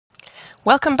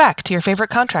Welcome back to your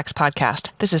favorite contracts podcast.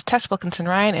 This is Tess Wilkinson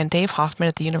Ryan and Dave Hoffman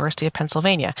at the University of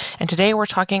Pennsylvania, and today we're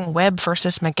talking Webb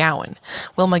versus McGowan.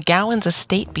 Will McGowan's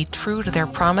estate be true to their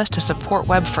promise to support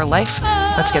Webb for life?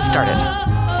 Let's get started.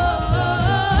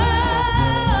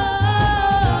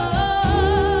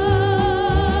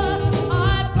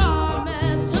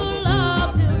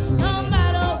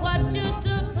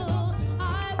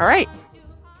 All right.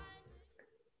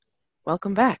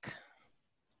 Welcome back.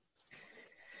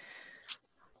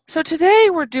 So today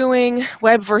we're doing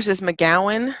Webb versus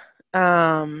McGowan,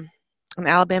 an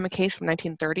Alabama case from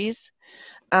 1930s.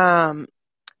 And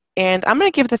I'm going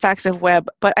to give the facts of Webb,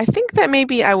 but I think that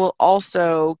maybe I will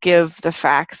also give the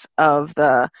facts of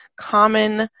the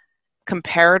common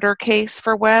comparator case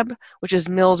for Webb, which is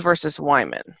Mills versus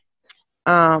Wyman.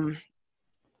 Mills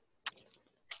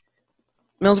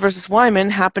versus Wyman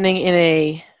happening in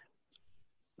a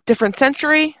different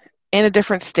century and a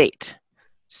different state.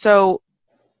 So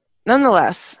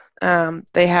nonetheless,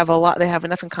 they have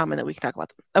enough in common that we can talk about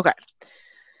them. Okay.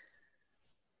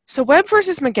 So Webb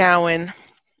versus McGowan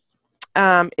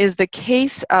is the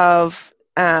case of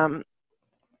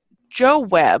Joe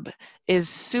Webb is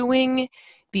suing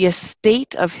the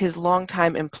estate of his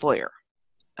longtime employer,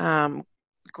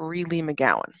 Greeley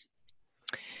McGowan.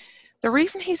 The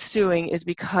reason he's suing is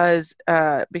because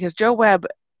Joe Webb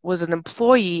was an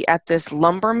employee at this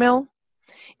lumber mill,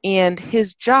 and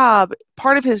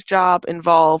part of his job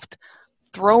involved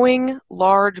throwing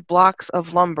large blocks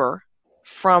of lumber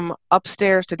from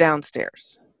upstairs to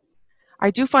downstairs. I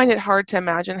do find it hard to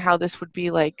imagine how this would be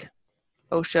like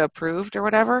OSHA approved or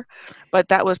whatever, but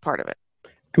that was part of it.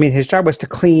 I mean, his job was to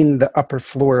clean the upper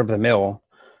floor of the mill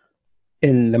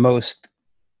in the most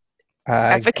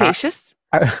efficacious.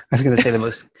 I was going to say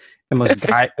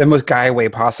the most guy way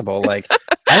possible. Like,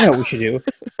 I know what we should do.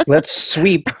 Let's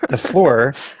sweep the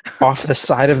floor off the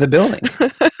side of the building.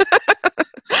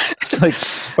 It's like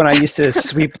when I used to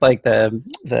sweep like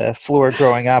the floor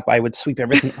growing up, I would sweep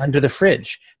everything under the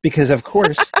fridge because, of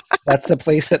course, that's the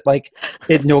place that like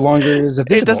it no longer is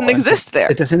visible. It doesn't exist there.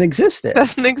 It doesn't exist there. It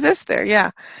doesn't exist there.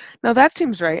 Yeah. No, that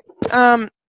seems right.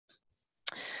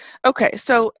 Okay,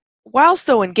 so while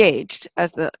so engaged,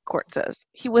 as the court says,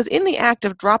 he was in the act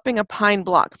of dropping a pine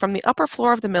block from the upper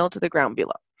floor of the mill to the ground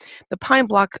below. The pine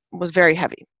block was very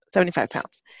heavy, 75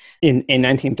 pounds. In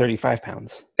 1935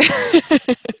 pounds.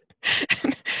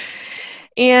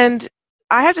 And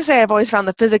I have to say, I've always found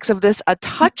the physics of this a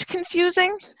touch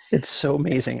confusing. It's so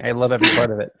amazing. I love every part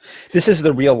of it. This is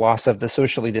the real loss of the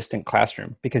socially distant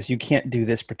classroom because you can't do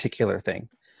this particular thing.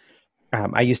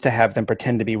 I used to have them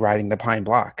pretend to be riding the pine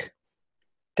block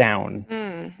down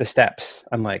the steps.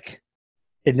 I'm like,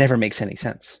 it never makes any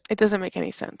sense. It doesn't make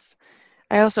any sense.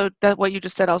 What you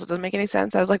just said also doesn't make any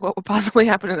sense. I was like, what would possibly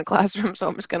happen in the classroom? So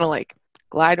I'm just going to like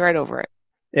glide right over it.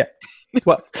 Yeah.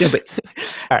 Well, yeah, but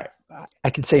all right. I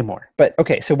can say more, but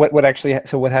okay. So what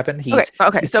happened? He's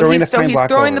throwing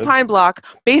the pine block.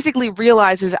 Basically,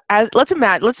 realizes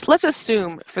let's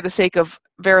assume for the sake of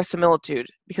verisimilitude,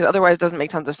 because otherwise it doesn't make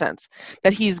tons of sense,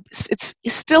 that it's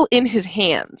still in his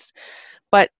hands,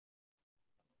 but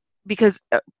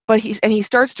he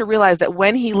starts to realize that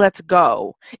when he lets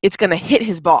go, it's going to hit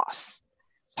his boss,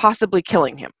 possibly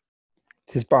killing him.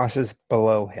 His boss is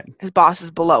below him.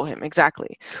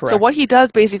 Exactly. Correct. So what he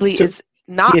does basically is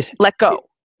not let go.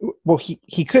 Well,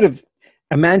 he could have,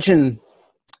 imagine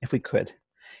if we could,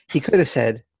 he could have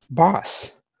said,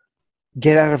 boss,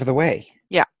 get out of the way.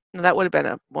 Yeah, that would have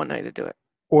been one way to do it.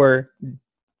 Or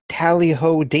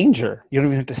tally-ho, danger. You don't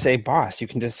even have to say boss. You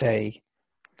can just say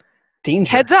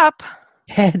danger. Heads up.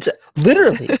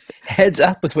 Literally, heads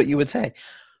up is what you would say.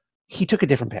 He took a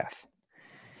different path.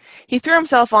 He threw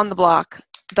himself on the block,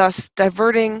 thus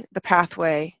diverting the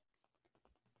pathway,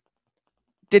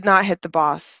 did not hit the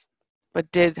boss, but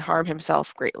did harm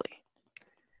himself greatly.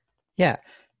 Yeah.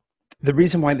 The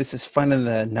reason why this is fun in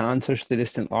the non-socially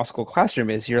distant law school classroom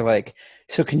is you're like,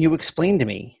 so can you explain to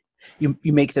me? You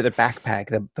make that a backpack,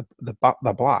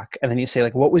 the block, and then you say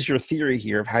like, what was your theory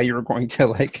here of how you were going to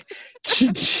like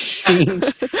change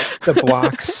the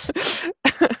block's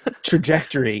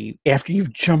trajectory after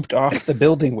you've jumped off the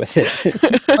building with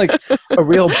it? Like a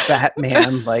real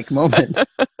Batman like moment.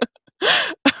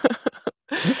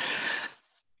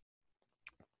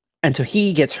 And so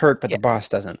he gets hurt, but the boss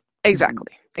doesn't.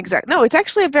 Exactly. No, it's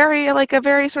actually a very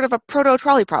sort of a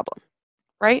proto-trolley problem,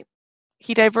 right?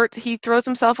 He throws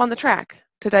himself on the track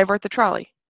to divert the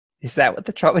trolley. Is that what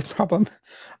the trolley problem?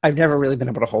 I've never really been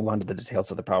able to hold on to the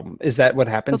details of the problem. Is that what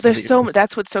happens? Well,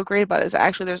 that's what's so great about it, is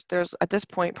actually there's at this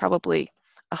point probably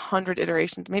 100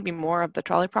 iterations, maybe more, of the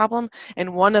trolley problem,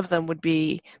 and one of them would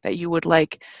be that you would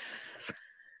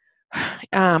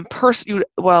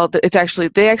It's actually,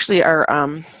 they actually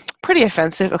are pretty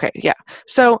offensive. Okay, yeah.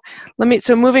 So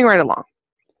moving right along.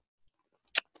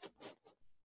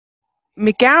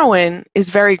 McGowan is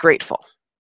very grateful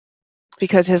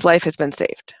because his life has been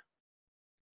saved.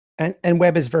 And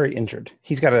Webb is very injured.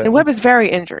 And Webb is very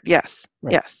injured, yes.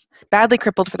 Right. Yes. Badly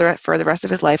crippled for the rest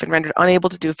of his life and rendered unable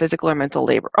to do physical or mental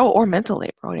labor. Oh, mental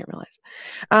labor. Oh, I didn't realize.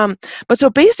 But so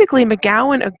basically,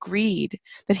 McGowan agreed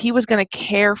that he was going to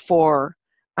care for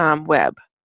Webb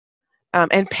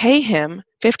and pay him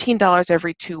 $15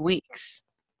 every 2 weeks.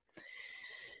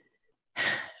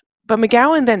 But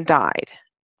McGowan then died,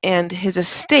 and his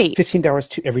estate...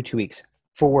 $15 every 2 weeks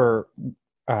for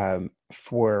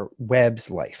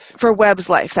Webb's life. For Webb's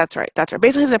life, that's right. Basically,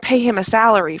 he's going to pay him a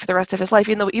salary for the rest of his life,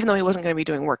 even though he wasn't going to be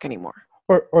doing work anymore.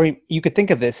 Or you could think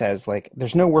of this as like,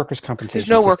 there's no workers' compensation.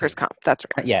 There's no workers' comp. That's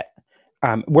right. Not yet.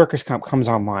 Workers' comp comes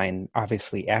online,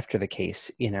 obviously, after the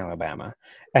case in Alabama.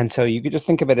 And so you could just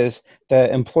think of it as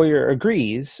the employer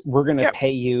agrees, we're going to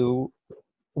pay you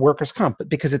workers' comp. But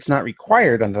because it's not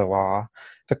required under the law,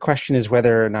 the question is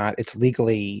whether or not it's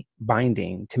legally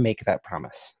binding to make that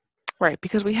promise. Right,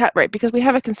 because we have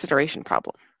a consideration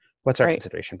problem. What's our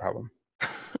consideration problem?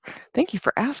 Thank you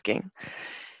for asking.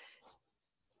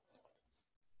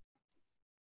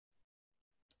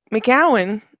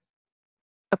 McGowan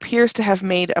appears to have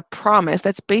made a promise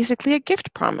that's basically a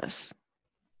gift promise,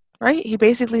 right? He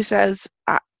basically says,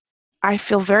 I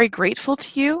feel very grateful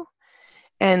to you,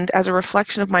 and as a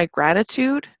reflection of my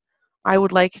gratitude, I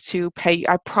would like to pay you,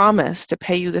 I promise to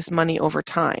pay you this money over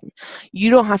time.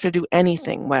 You don't have to do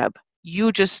anything, Webb.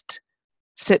 You just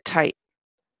sit tight.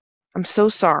 I'm so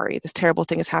sorry this terrible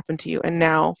thing has happened to you, and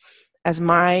now, as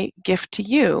my gift to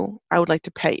you, I would like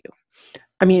to pay you.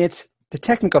 I mean, the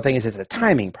technical thing is it's a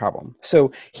timing problem.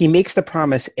 So he makes the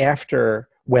promise after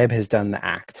Webb has done the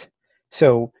act.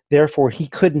 So therefore, he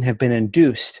couldn't have been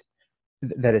induced,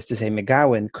 that is to say,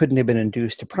 McGowan couldn't have been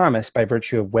induced to promise by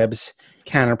virtue of Webb's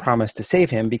counter promise to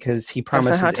save him, because he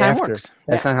promises That's not how time after. Works.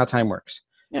 That's not how time works.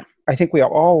 Yeah. I think we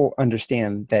all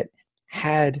understand that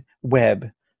had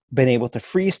Webb been able to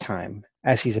freeze time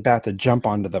as he's about to jump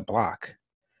onto the block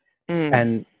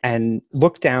and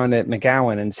look down at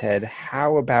McGowan and said,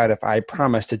 how about if I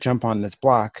promise to jump on this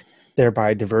block,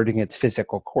 thereby diverting its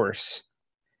physical course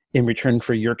in return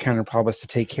for your counter promise to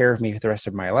take care of me for the rest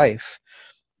of my life?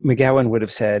 McGowan would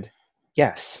have said,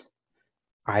 yes,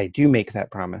 I do make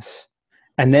that promise.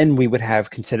 And then we would have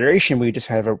consideration. We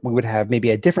would have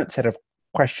maybe a different set of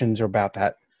questions about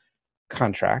that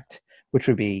contract, which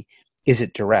would be, is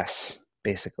it duress,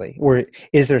 basically? Or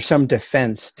is there some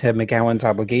defense to McGowan's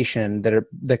obligation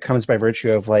that comes by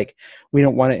virtue of, like, we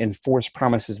don't want to enforce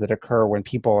promises that occur when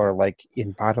people are, like,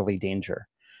 in bodily danger.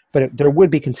 But there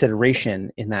would be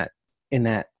consideration in that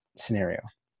scenario.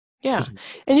 Yeah,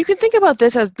 and you can think about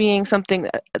this as being something,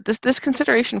 this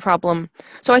consideration problem.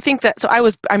 So I think that, I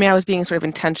was being sort of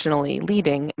intentionally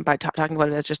leading by talking about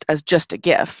it as just a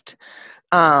gift,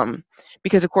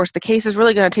 because of course the case is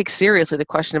really going to take seriously the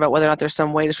question about whether or not there's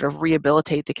some way to sort of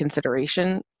rehabilitate the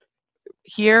consideration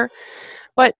here.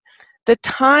 But the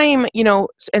time,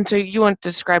 and so you want to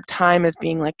describe time as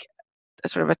being like a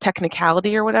sort of a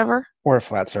technicality or whatever, or a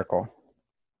flat circle.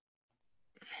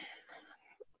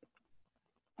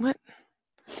 What?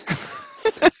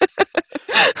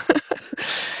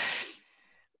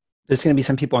 There's going to be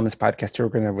some people on this podcast who are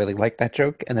going to really like that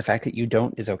joke, and the fact that you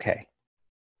don't is okay.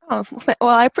 Oh, well,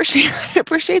 I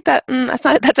appreciate that.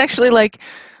 That's actually like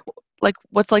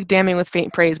what's like damning with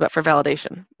faint praise, but for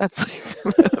validation. That's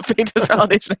like the faintest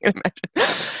validation I can imagine.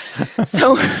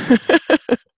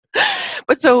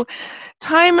 So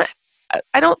time,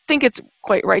 I don't think it's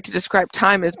quite right to describe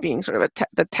time as being sort of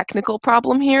the technical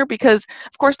problem here, because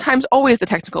of course time's always the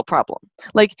technical problem.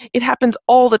 Like, it happens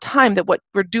all the time that what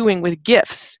we're doing with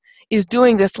gifts is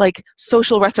doing this like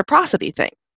social reciprocity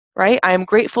thing, right? I am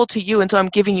grateful to you, and so I'm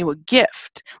giving you a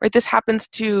gift, right? This happens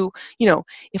to,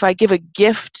 if I give a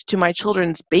gift to my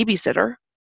children's babysitter,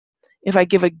 if I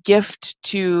give a gift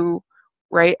to,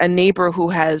 right, a neighbor who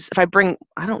has, if I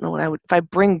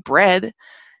bring bread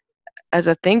as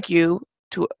a thank you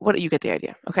to, you get the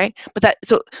idea, okay? But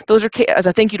those are as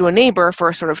a thank you to a neighbor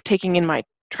for sort of taking in my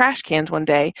trash cans one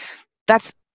day.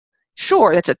 That's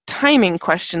a timing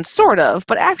question, sort of,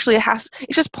 but actually it's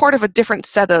just part of a different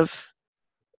set of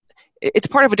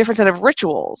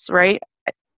rituals, right?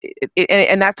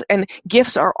 And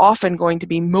gifts are often going to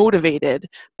be motivated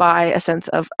by a sense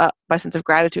of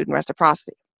gratitude and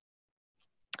reciprocity.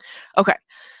 Okay,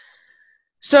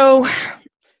 so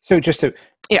just to,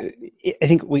 yeah, I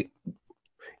think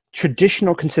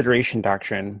traditional consideration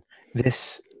doctrine,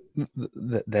 that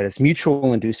is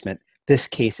mutual inducement. this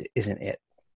case isn't it.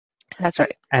 That's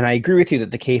right. And I agree with you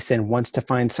that the case then wants to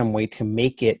find some way to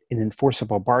make it an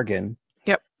enforceable bargain.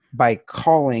 Yep. By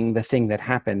calling the thing that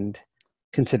happened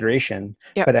consideration.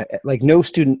 Yep. But like no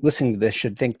student listening to this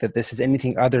should think that this is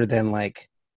anything other than like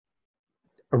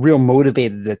a real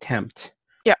motivated attempt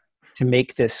to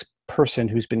make this person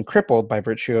who's been crippled by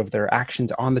virtue of their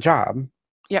actions on the job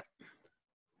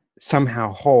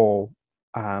somehow whole.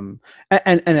 And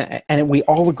we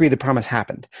all agree the promise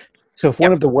happened. So if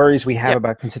one of the worries we have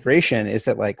about consideration is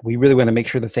that like we really want to make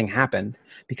sure the thing happened,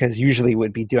 because usually it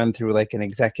would be done through like an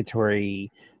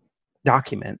executory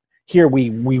document. Here we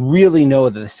really know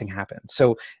that this thing happened.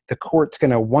 So the court's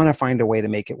going to want to find a way to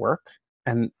make it work,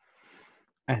 and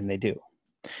they do.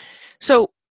 So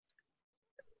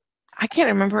I can't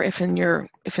remember if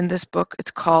in this book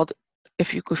it's called,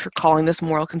 if you're calling this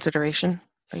moral consideration.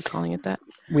 Are you calling it that?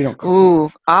 We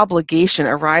don't. Obligation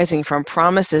arising from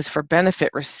promises for benefit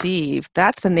received.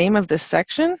 That's the name of this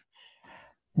section.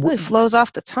 Really flows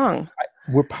off the tongue.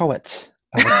 We're poets.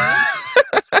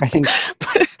 I think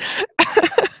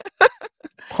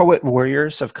poet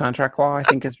warriors of contract law, I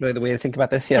think is really the way to think about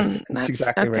this. Yes, that's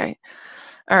exactly okay. Right.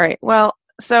 All right. Well,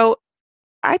 so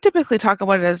I typically talk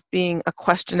about it as being a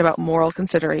question about moral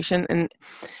consideration, and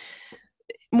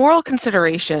moral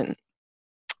consideration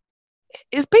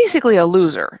is basically a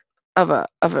loser of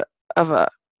a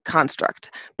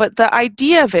construct. But the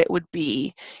idea of it would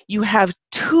be you have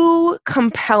two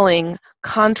compelling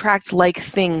contract-like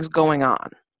things going on.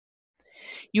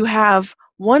 You have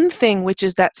one thing, which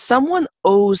is that someone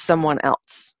owes someone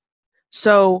else.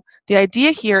 So the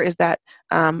idea here is that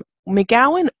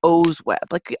McGowan owes Webb.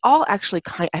 Like we all actually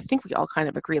I think we all kind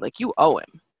of agree, like you owe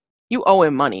him. You owe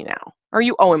him money now, or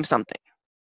you owe him something.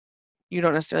 You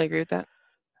don't necessarily agree with that?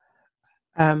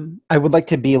 I would like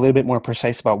to be a little bit more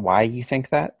precise about why you think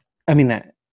that. I mean,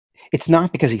 that it's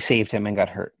not because he saved him and got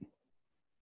hurt.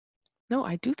 No,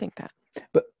 I do think that.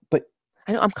 But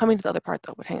I know I'm coming to the other part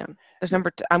though. But hang on. There's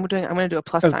number two. I'm going to do a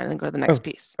plus sign and then go to the next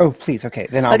piece. Oh, please. Okay,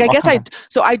 then I'll. Like I guess I.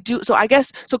 So I do. So I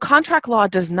guess so. Contract law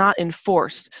does not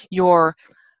enforce your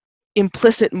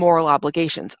implicit moral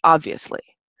obligations. Obviously,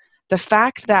 the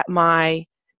fact that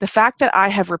I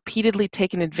have repeatedly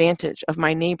taken advantage of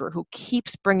my neighbor who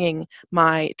keeps bringing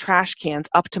my trash cans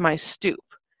up to my stoop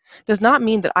does not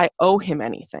mean that I owe him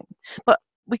anything. But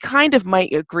we kind of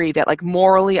might agree that like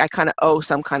morally I kind of owe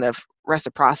some kind of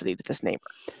reciprocity to this neighbor,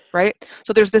 right?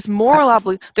 So there's this moral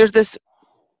obligation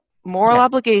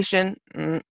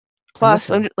plus,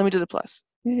 let me do the plus.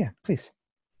 Yeah, please.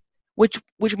 Which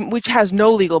has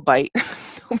no legal bite.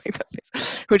 Don't make that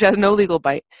face. Which has no legal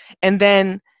bite. And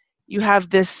then you have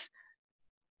this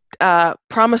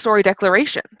promissory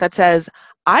declaration that says,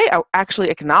 I actually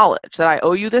acknowledge that I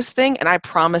owe you this thing, and I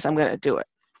promise I'm going to do it.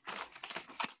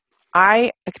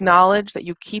 I acknowledge that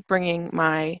you keep bringing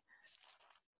my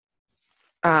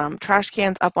trash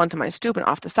cans up onto my stoop and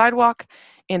off the sidewalk,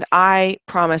 and I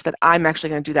promise that I'm actually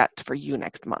going to do that for you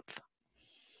next month.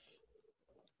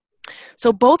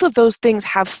 So both of those things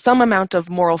have some amount of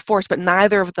moral force, but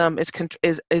neither of them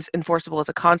is enforceable as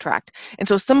a contract. And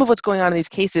so some of what's going on in these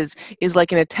cases is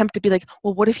like an attempt to be like,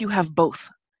 well, what if you have both?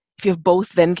 If you have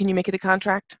both, then can you make it a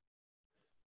contract?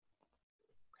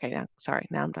 Okay,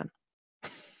 now I'm done.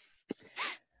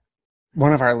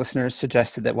 One of our listeners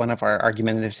suggested that one of our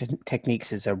argumentative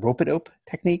techniques is a rope-a-dope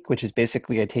technique, which is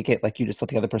basically I take it like you just let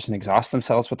the other person exhaust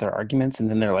themselves with their arguments, and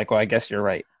then they're like, well, I guess you're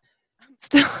right.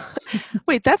 Still,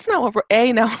 wait, that's not what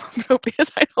rope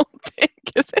is, I don't think,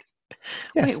 is it?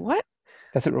 Yes. Wait, what?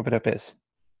 That's what rope-a-dope is.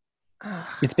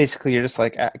 It's basically you're just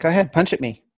like, go ahead, punch at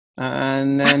me.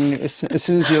 And then as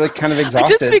soon as you're like kind of exhausted.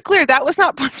 Just to be clear, that was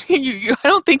not punching you. I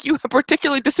don't think you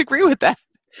particularly disagree with that.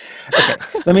 Okay,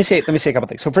 let me say a couple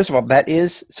things. So first of all,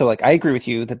 I agree with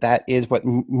you that is what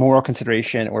moral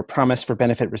consideration or promise for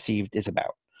benefit received is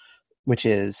about, which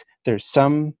is there's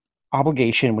some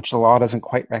obligation which the law doesn't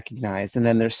quite recognize, and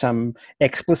then there's some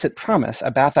explicit promise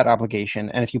about that obligation,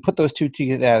 and if you put those two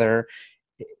together,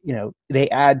 they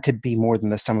add to be more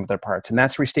than the sum of their parts, and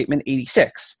that's Restatement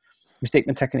 86,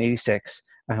 Restatement Second 86,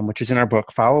 which is in our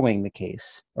book following the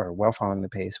case, or well following the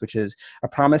case, which is a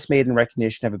promise made in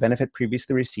recognition of a benefit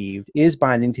previously received is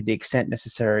binding to the extent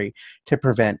necessary to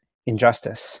prevent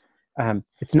injustice.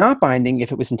 It's not binding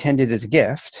if it was intended as a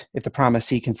gift, if the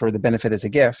promisee conferred the benefit as a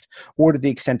gift, or to the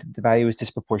extent that the value is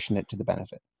disproportionate to the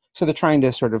benefit. So they're trying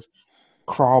to sort of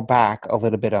crawl back a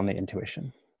little bit on the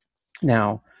intuition.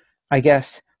 Now, I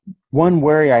guess one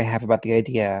worry I have about the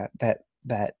idea that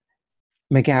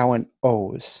McGowan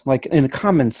owes, like in the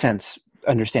common sense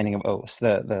understanding of owes,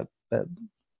 the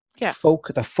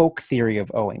folk theory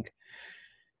of owing.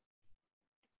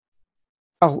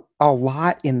 a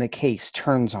lot in the case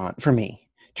turns on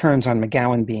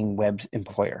McGowan being Webb's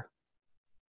employer.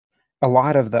 A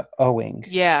lot of the owing.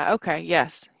 Yeah. Okay.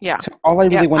 Yes. Yeah. So all I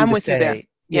Yeah. really wanted I'm to with you there. say,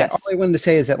 yeah, all Yes. I wanted to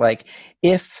say is that, like,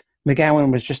 if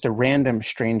McGowan was just a random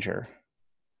stranger,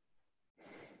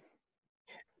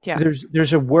 Yeah.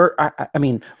 there's a word. I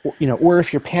mean, you know, or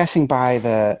if you're passing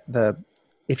by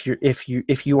if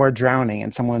you are drowning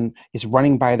and someone is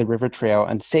running by the river trail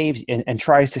and saves and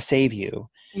tries to save you,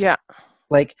 Yeah.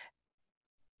 like,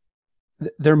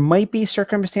 there might be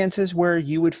circumstances where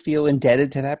you would feel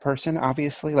indebted to that person,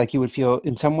 obviously, like you would feel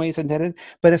in some ways indebted.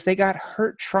 But if they got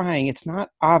hurt trying, it's not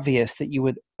obvious that you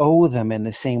would owe them in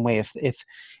the same way.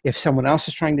 If someone else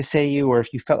is trying to save you, or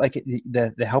if you felt like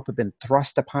the help had been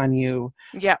thrust upon you,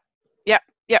 Yeah. Yeah.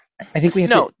 Yeah. I think we have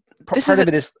to. No, this Part is of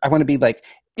it is I want to be like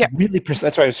yeah. really. That's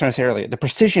what I was trying to say earlier. The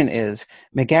precision is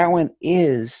McGowan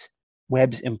is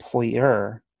Webb's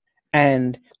employer,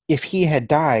 and if he had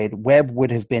died, Webb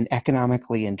would have been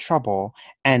economically in trouble,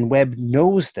 and Webb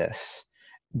knows this.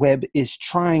 Webb is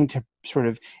trying to sort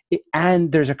of,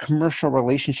 and there's a commercial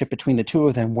relationship between the two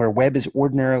of them where Webb is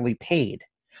ordinarily paid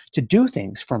to do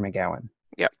things for McGowan.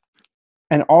 Yep.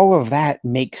 And all of that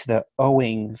makes the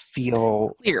owing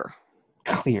feel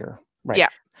clear. Right. Yeah.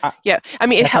 Yeah. I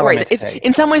mean, That's all I meant to it's say.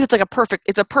 in some ways it's like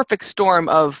a perfect storm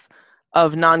of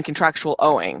non-contractual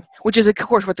owing, which is of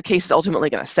course what the case is ultimately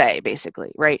going to say,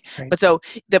 basically, right? But so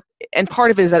and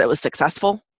part of it is that it was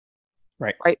successful.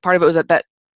 Right. Part of it was that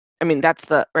I mean, that's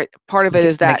the right part of it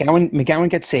is that McGowan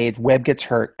gets saved, Webb gets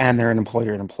hurt, and they're an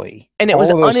employer and employee. And it was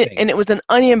an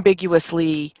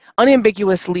unambiguously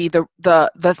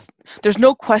the there's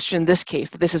no question in this case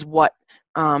that this is what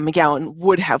McGowan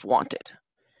would have wanted.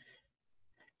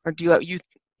 Or do you want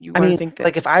to think that?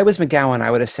 Like, if I was McGowan,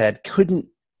 I would have said,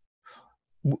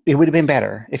 it would have been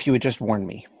better if you had just warned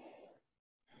me.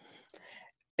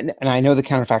 And I know the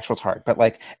counterfactual is hard, but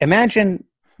like, imagine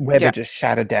Webb had just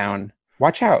shouted down,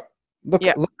 "Watch out! Look,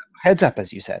 heads up,"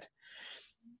 as you said.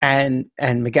 And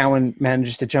McGowan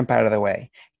manages to jump out of the way.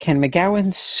 Can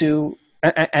McGowan sue?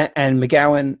 And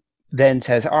McGowan then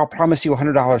says, "I'll promise you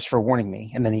 $100 for warning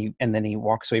me," and then he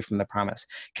walks away from the promise.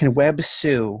 Can Webb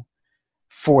sue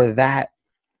for that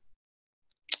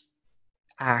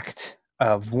act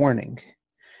of warning?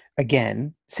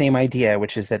 Again, same idea,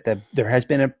 which is that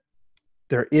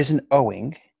there is an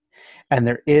owing, and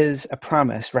there is a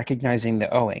promise recognizing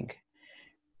the owing.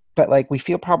 But like, we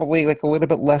feel probably like a little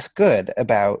bit less good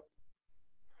about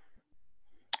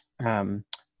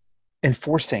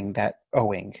enforcing that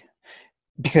owing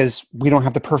because we don't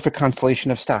have the perfect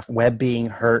constellation of stuff. Webb being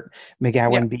hurt,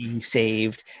 McGowan being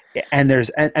saved, and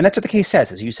that's what the case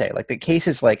says, as you say. Like, the case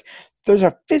is like, there's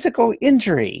a physical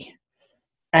injury,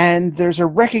 and there's a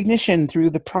recognition through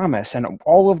the promise, and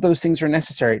all of those things are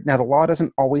necessary. Now, the law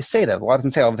doesn't always say that. The law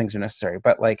doesn't say all the things are necessary,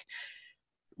 but like,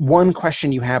 one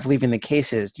question you have leaving the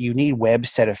case is, do you need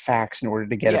Webb's set of facts in order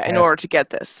to get it? In order to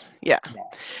get this. Yeah.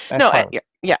 That's hard.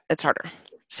 It's harder.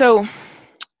 So,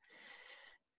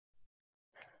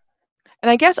 and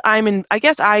I guess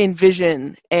I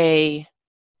envision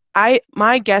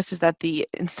my guess is that the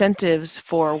incentives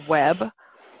for Webb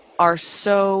are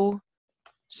so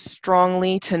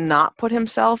strongly to not put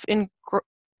himself in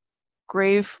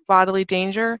grave bodily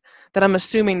danger that I'm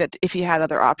assuming that if he had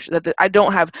other options, that I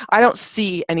don't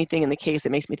see anything in the case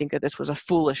that makes me think that this was a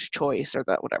foolish choice or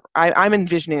that whatever. I'm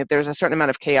envisioning that there's a certain amount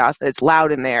of chaos, that it's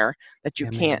loud in there, that you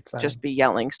can't just be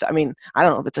yelling stuff. I mean, I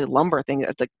don't know if it's a lumber thing,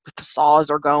 it's like the saws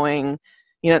are going,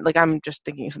 like, I'm just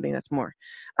thinking of something that's more.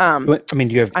 I mean,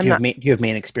 do you have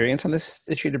main experience on this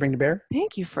issue to bring to bear?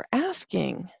 Thank you for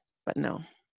asking, but no.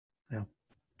 No.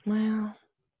 Well,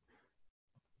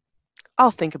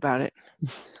 I'll think about it.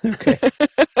 Okay.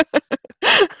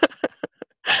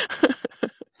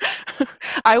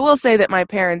 I will say that my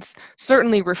parents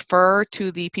certainly refer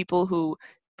to the people who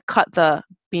cut the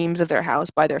beams of their house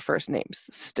by their first names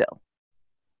still.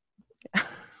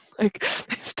 Like,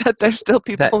 there's still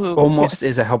people that who almost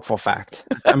is a helpful fact.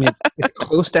 I mean, it's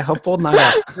close to helpful, not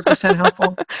 100%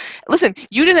 helpful. Listen,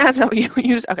 you didn't ask how you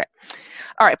use. Okay,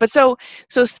 all right. But so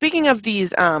speaking of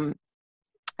these,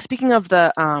 speaking of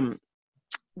the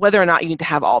whether or not you need to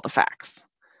have all the facts.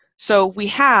 So we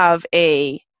have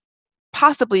a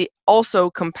possibly also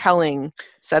compelling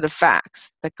set of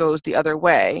facts that goes the other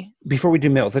way. Before we do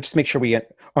Mills, let's just make sure we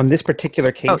get on this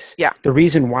particular case. The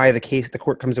reason why the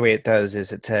court comes the way it does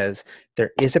is it says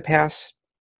there is a pass,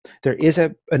 there is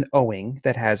an owing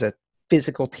that has a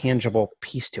physical, tangible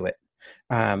piece to it,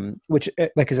 which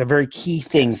is a very key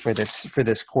thing for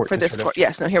this court.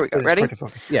 Yes. No. Here we go. Ready?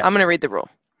 Yeah. I'm going to read the rule.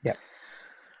 Yeah.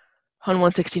 On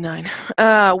 169,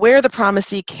 where the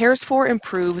promisee cares for,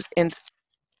 improves, and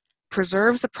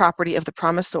preserves the property of the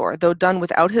promisor, though done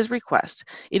without his request,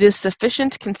 it is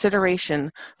sufficient consideration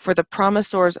for the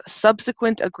promisor's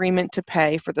subsequent agreement to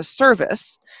pay for the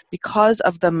service because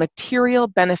of the material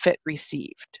benefit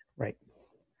received. Right.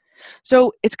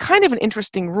 So it's kind of an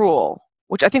interesting rule,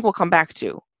 which I think we'll come back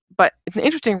to, but it's an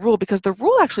interesting rule because the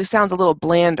rule actually sounds a little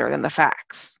blander than the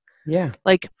facts. Yeah.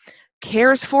 Like,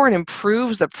 cares for and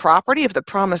improves the property of the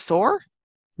promisor?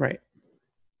 Right.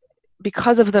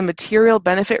 Because of the material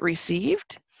benefit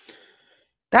received?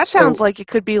 That sounds like it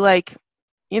could be like,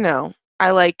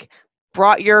 I like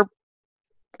brought your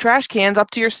trash cans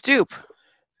up to your stoop.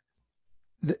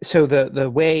 So the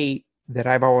way that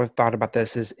I've always thought about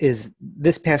this is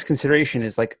this past consideration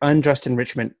is like unjust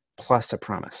enrichment plus a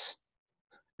promise.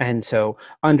 And so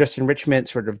unjust enrichment,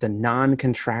 sort of the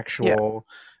non-contractual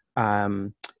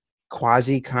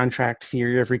quasi-contract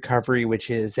theory of recovery, which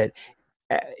is that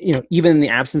even in the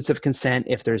absence of consent,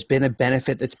 if there's been a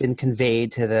benefit that's been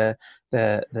conveyed to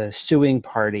the suing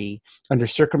party under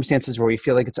circumstances where we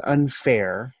feel like it's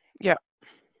unfair,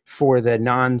 for the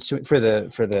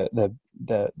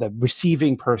the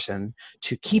receiving person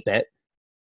to keep it,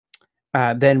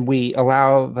 then we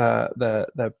allow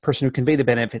the person who conveyed the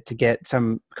benefit to get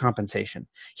some compensation.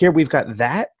 Here we've got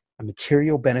that, a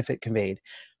material benefit conveyed,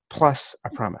 plus a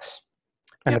promise,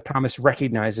 and the promise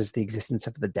recognizes the existence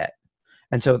of the debt.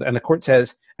 And so, and the court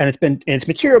says, and it's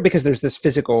material because there's this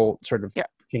physical sort of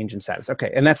change in status. Okay,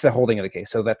 and that's the holding of the case.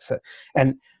 So that's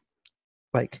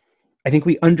I think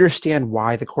we understand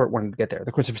why the court wanted to get there.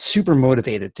 The courts are super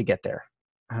motivated to get there.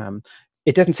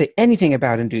 It doesn't say anything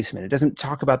about inducement. It doesn't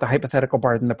talk about the hypothetical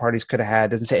bargain the parties could have had.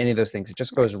 It doesn't say any of those things. It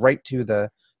just goes right to the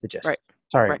gist. Right.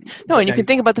 Sorry. Right. No, and you can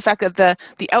think about the fact that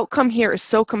the outcome here is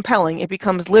so compelling, it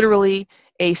becomes literally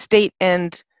a state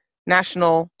and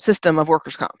national system of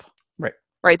workers' comp.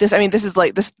 Right. This is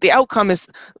like this. The outcome is,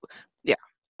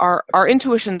 our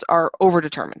intuitions are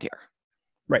overdetermined here.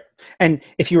 Right. And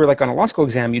if you were like on a law school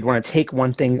exam, you'd want to take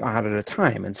one thing out at a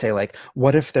time and say, like,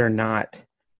 what if they're not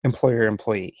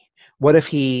employer-employee? What if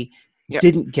he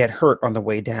didn't get hurt on the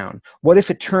way down? What if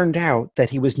it turned out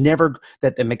that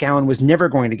that the McGowan was never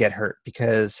going to get hurt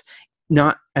because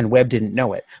and Webb didn't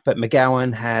know it, but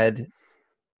McGowan had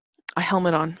a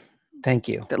helmet on. Thank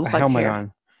you. That looked like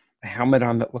hair. A helmet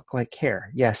on that looked like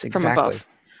hair. Yes, exactly. From above.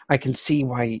 I can see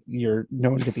why you're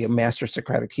known to be a master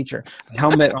Socratic teacher. A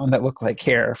helmet on that looked like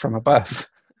hair from above.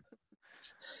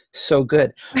 So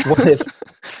good. What if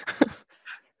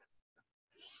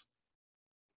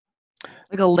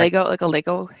like a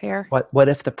Lego hair? What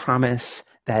if the promise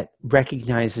that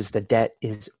recognizes the debt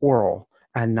is oral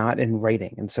and not in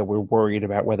writing? And so we're worried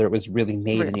about whether it was really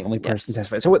made and the only person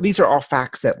testified. So these are all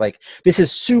facts that, like, this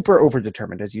is super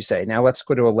overdetermined, as you say. Now let's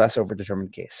go to a less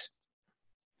overdetermined case.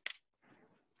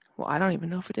 Well, I don't even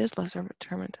know if it is less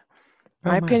overdetermined.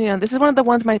 My opinion, this is one of the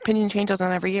ones my opinion changes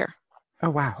on every year.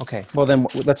 Oh, wow. Okay. Well, then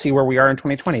let's see where we are in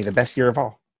 2020, the best year of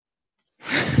all.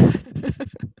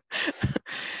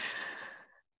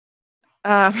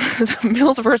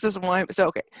 Mills versus Wyman. So,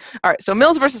 okay. All right. So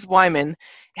Mills versus Wyman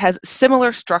has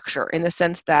similar structure in the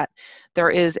sense that there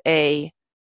is a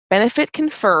benefit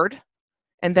conferred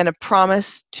and then a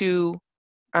promise to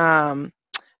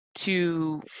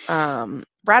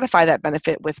ratify that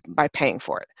benefit by paying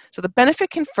for it. So the benefit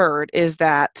conferred is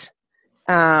that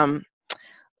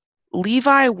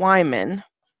Levi Wyman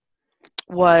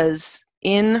was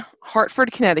in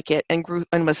Hartford, Connecticut, and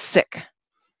was sick,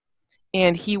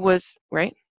 and he was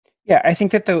right. Yeah, I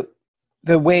think that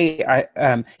the way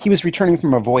he was returning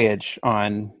from a voyage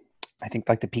on, I think,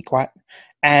 like the Pequot,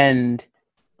 and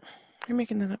you're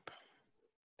making that up.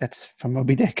 That's from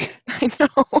Moby Dick. I know.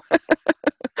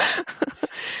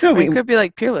 No, it could be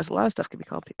like Peerless. A lot of stuff could be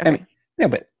called. Okay.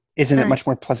 But isn't it much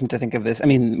more pleasant to think of this? I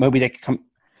mean, Moby Dick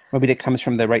comes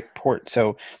from the right port,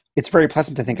 so it's very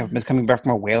pleasant to think of him as coming back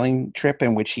from a whaling trip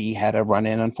in which he had a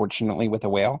run-in, unfortunately, with a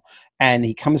whale, and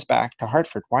he comes back to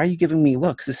Hartford. Why are you giving me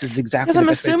looks? This is exactly because I'm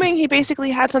assuming he basically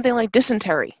had something like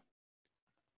dysentery.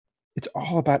 It's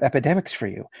all about epidemics for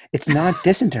you. It's not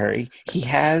dysentery. He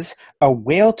has a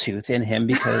whale tooth in him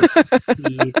because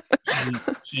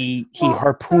he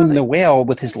harpooned the whale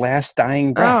with his last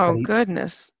dying breath. Oh,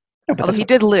 goodness. No, but although he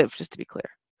did live, just to be clear.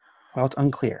 Well, it's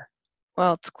unclear.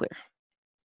 Well, it's clear.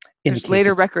 There's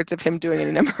later records of him doing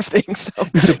any number of things. So.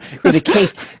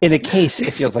 in a case,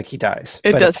 it feels like he dies.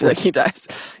 It does feel like he dies.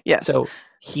 Yes. So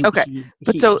he got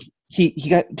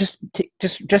just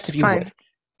if you would.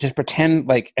 Just pretend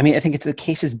like, I think the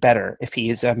case is better if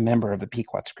he is a member of the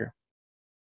Pequot's crew.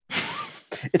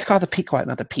 It's called the Pequot,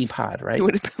 not the Peapod, He right?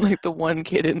 would have been like the one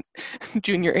kid in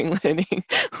junior England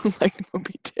who liked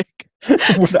Moby Dick.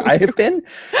 Would I have It was- been?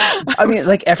 I mean,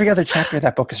 like every other chapter of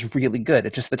that book is really good.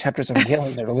 It's just the chapters of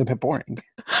whaling that are a little bit boring.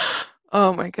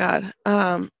 Oh my God.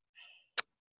 I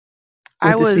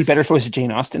Would this be better was if it was a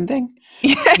Jane Austen thing?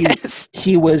 yes.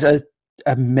 He was a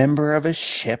member of a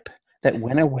ship that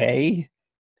went away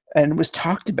and was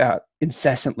talked about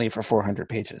incessantly for 400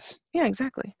 pages. Yeah,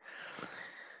 exactly.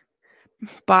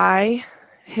 By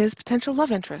his potential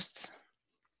love interests.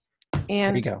 There you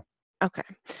And go. okay.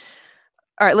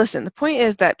 All right, listen, the point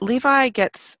is that Levi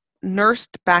gets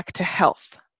nursed back to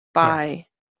health by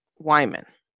Wyman.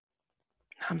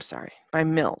 I'm sorry, by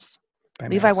Mills. By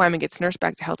Levi Mills. Wyman gets nursed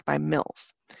back to health by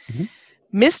Mills. Mhm.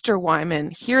 Mr.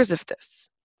 Wyman hears of this.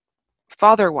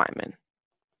 Father Wyman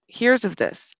hears of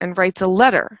this and writes a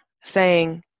letter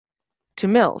saying to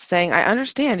Mills, saying, I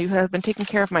understand you have been taking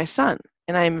care of my son,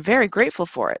 and I am very grateful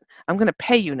for it. I'm going to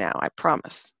pay you now, I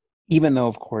promise. Even though,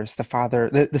 of course, the father,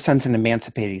 the son's an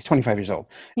emancipated. He's 25 years old,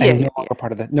 and Yeah, he's yeah,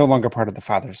 no longer part of the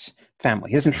father's family.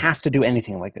 He doesn't have to do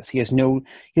anything like this. He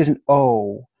doesn't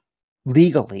owe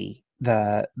legally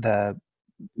the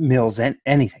Mills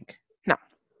anything. No,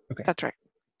 Okay, that's right.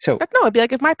 so But no, it'd be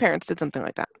like if my parents did something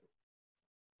like that.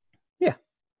 yeah,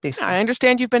 basically, I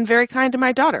understand you've been very kind to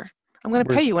my daughter. I'm going to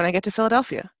we're pay you when I get to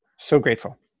Philadelphia. so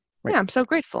grateful. Right. Yeah, I'm so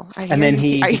grateful. And then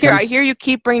he I becomes hear you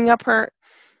keep bringing up her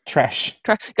trash.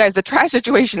 guys. The trash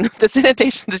situation, the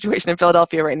sanitation situation in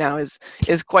Philadelphia right now is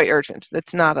quite urgent.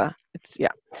 It's not a. It's yeah.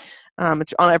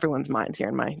 It's on everyone's minds here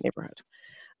in my neighborhood.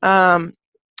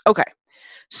 Okay,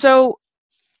 so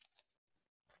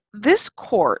this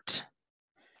court.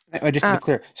 Just to be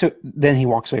clear, so then he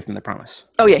walks away from the promise.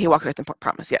 Oh yeah, he walked away from the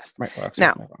promise. Yes. Right. Walks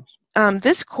Now, away from the promise.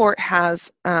 this court has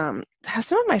some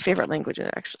of my favorite language in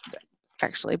it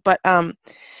actually, but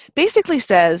basically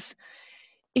says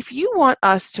if you want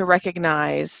us to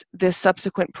recognize this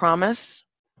subsequent promise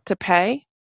to pay,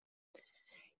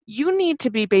 you need to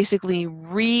be basically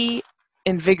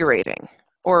reinvigorating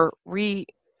or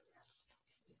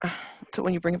so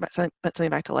when you bring something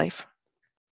back to life.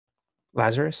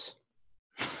 Lazarus.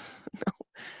 No.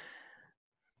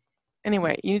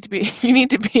 Anyway, you need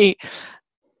to be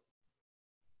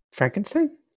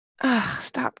Frankenstein.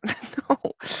 stop. No.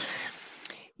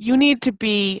 You need to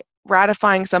be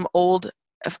ratifying some old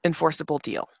enforceable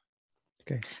deal.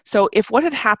 Okay. So if what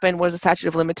had happened was the statute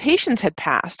of limitations had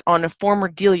passed on a former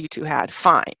deal you two had,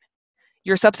 fine.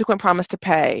 Your subsequent promise to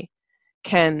pay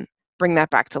can bring that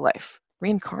back to life.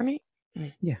 Reincarnate?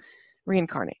 Yeah.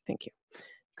 Reincarnate, thank you.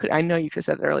 I know you could have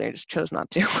said it earlier, I just chose not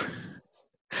to.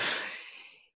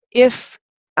 If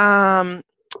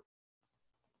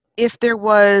there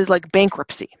was like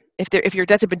bankruptcy, if your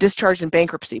debts had been discharged in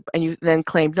bankruptcy and you then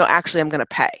claimed, no, actually I'm going to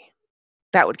pay,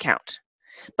 that would count.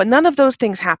 But none of those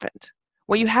things happened.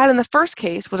 What you had in the first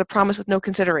case was a promise with no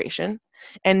consideration,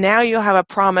 and now you have a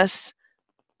promise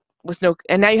with no,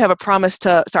 and now you have a promise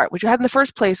to, sorry, what you had in the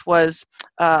first place was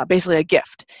basically a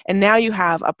gift, and now you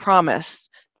have a promise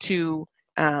to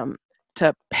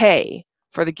pay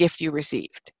for the gift you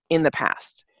received in the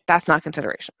past. That's not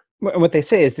consideration. What they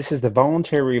say is this is the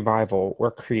voluntary revival or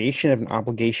creation of an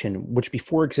obligation which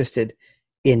before existed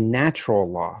in natural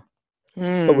law,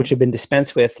 but which had been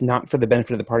dispensed with not for the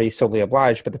benefit of the parties solely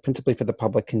obliged, but principally for the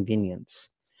public convenience.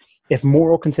 If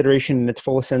moral consideration in its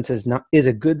fullest sense is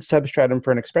a good substratum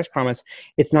for an express promise,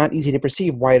 it's not easy to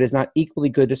perceive why it is not equally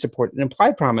good to support an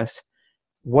implied promise.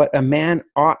 What a man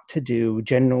ought to do,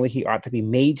 generally he ought to be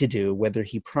made to do, whether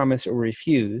he promise or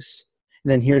refuse.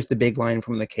 And then here's the big line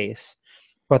from the case.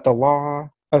 But the law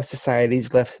of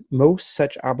societies left most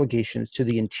such obligations to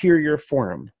the interior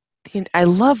forum. I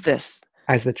love this.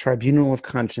 As the tribunal of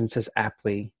conscience has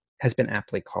been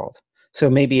aptly called. So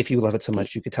maybe if you love it so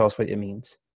much, you could tell us what it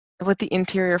means. What the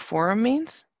interior forum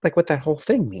means? Like what that whole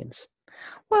thing means.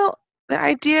 Well, the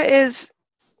idea is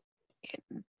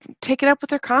take it up with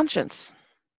their conscience,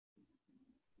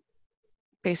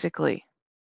 basically.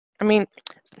 I mean,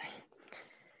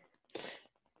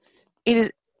 it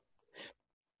is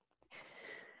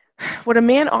what a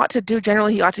man ought to do.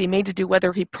 Generally, he ought to be made to do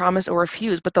whether he promise or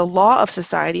refuse. But the law of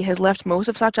society has left most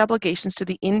of such obligations to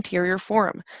the interior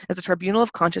forum, as the tribunal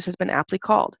of conscience has been aptly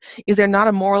called. Is there not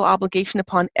a moral obligation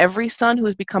upon every son who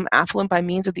has become affluent by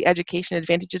means of the education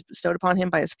advantages bestowed upon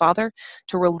him by his father,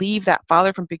 to relieve that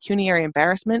father from pecuniary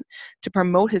embarrassment, to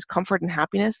promote his comfort and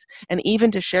happiness, and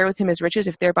even to share with him his riches,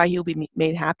 if thereby he will be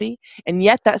made happy? And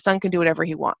yet that son can do whatever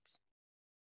he wants.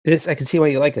 This, I can see why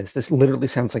you like this. This literally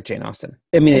sounds like Jane Austen.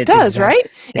 I mean, It does, right?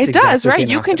 it's It does, exactly right? Jane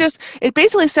You can Austen. just, it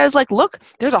basically says, like, look,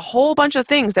 there's a whole bunch of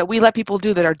things that we let people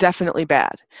do that are definitely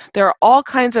bad. There are all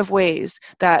kinds of ways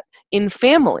that in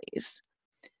families,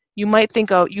 you might think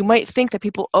that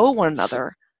people owe one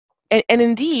another. And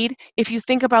indeed, if you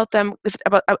think about them,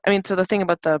 so the thing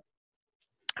about the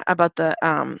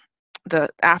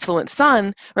affluent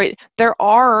son, right? There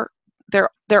are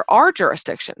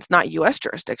jurisdictions, not U.S.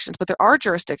 jurisdictions, but there are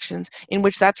jurisdictions in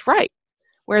which that's right,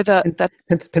 where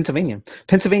Pennsylvania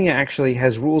actually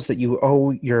has rules that you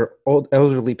owe your old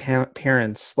elderly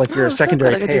parents, like your oh, so good,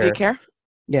 secondary like a duty of payer. care.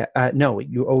 Yeah, no,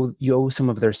 you owe some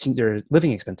of their senior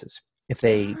living expenses if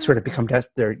they sort of become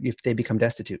if they become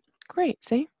destitute. Great,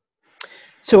 see.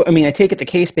 So, I mean, I take it the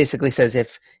case basically says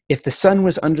if the son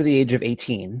was under the age of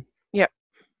 18, Yep.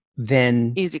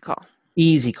 then Easy call.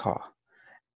 Easy call.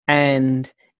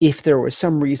 And if there was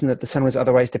some reason that the son was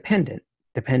otherwise dependent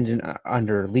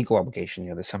under legal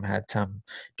obligation, the son had some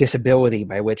disability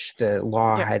by which the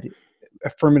law Yep. had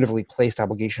affirmatively placed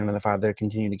obligation on the father to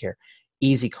continue to care.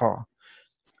 Easy call.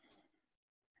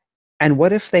 And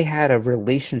what if they had a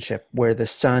relationship where the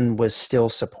son was still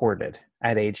supported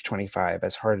at age 25,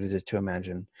 as hard as it is to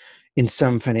imagine, in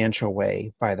some financial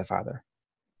way by the father?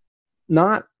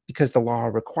 Not because the law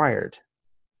required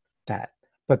that,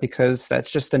 but because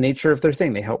that's just the nature of their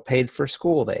thing. They help paid for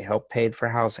school. They help paid for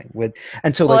housing.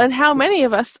 And how many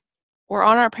of us were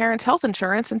on our parents' health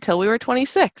insurance until we were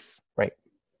 26? Right.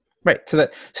 So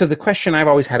the question I've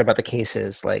always had about the case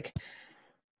is, like,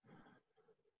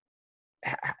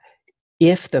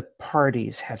 if the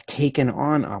parties have taken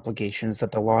on obligations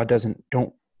that the law doesn't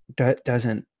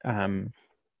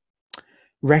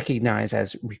recognize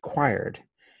as required,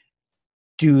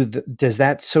 does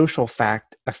that social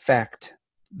fact affect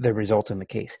the result in the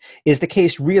case? Is the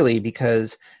case really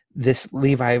because this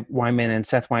Levi Wyman and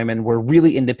Seth Wyman were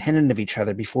really independent of each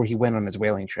other before he went on his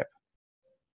whaling trip?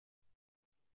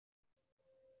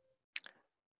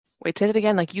 Wait, say that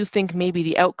again. Like, you think maybe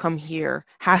the outcome here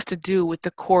has to do with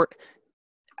the court,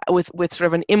 with sort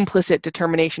of an implicit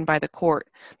determination by the court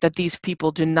that these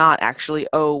people do not actually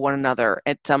owe one another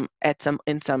in some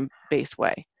base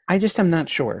way. I just am not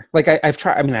sure. Like, I've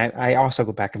tried. I mean, I also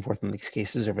go back and forth on these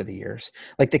cases over the years.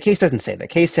 Like, the case doesn't say that. The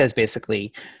case says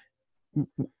basically,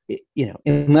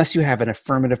 unless you have an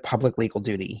affirmative public legal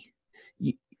duty,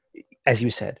 as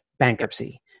you said,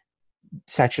 bankruptcy,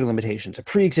 statute of limitations, a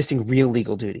pre-existing real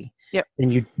legal duty. Yep.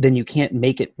 Then you can't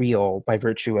make it real by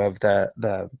virtue of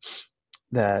the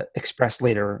express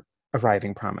later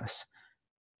arriving promise.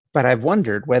 But I've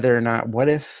wondered whether or not, what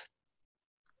if,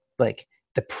 like,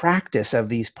 the practice of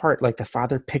these like the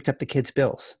father picked up the kid's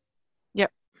bills.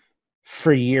 Yep.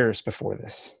 For years before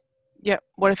this. Yep.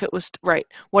 What if it was right?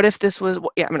 What if this was?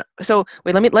 Yeah. I mean, so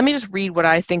wait. Let me just read what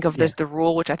I think of this. The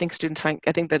rule, which I think students find.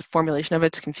 I think the formulation of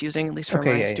it's confusing, at least for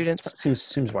my students.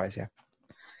 Seems wise. Yeah.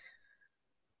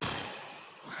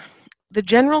 The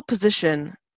general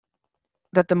position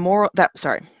that the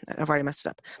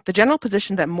general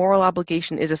position that moral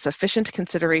obligation is a sufficient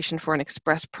consideration for an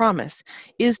express promise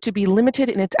is to be limited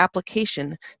in its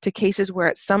application to cases where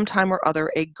at some time or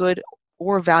other a good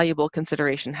or valuable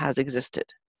consideration has existed.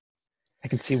 I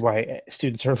can see why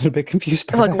students are a little bit confused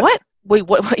by like, that. What? Wait,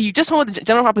 what? You just told what the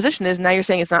general proposition is, now you're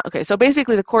saying it's not. Okay, so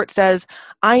basically the court says,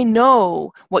 I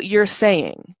know what you're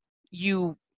saying,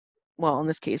 in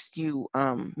this case,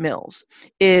 Mills,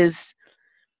 is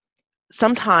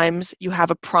sometimes you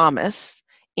have a promise,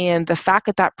 and the fact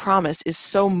that that promise is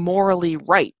so morally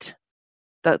right,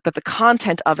 that the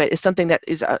content of it is something that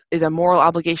is a moral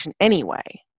obligation anyway,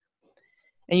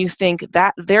 and you think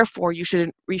that therefore you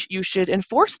should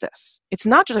enforce this. It's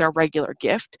not just like a regular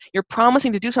gift. You're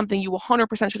promising to do something you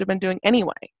 100% should have been doing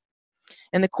anyway.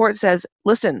 And the court says,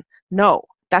 listen, no,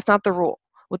 that's not the rule.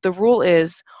 What the rule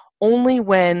is, only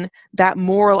when that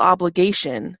moral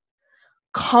obligation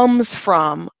comes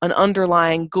from an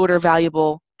underlying good or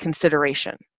valuable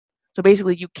consideration. So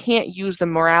basically, you can't use the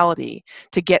morality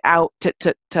to get out to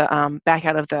back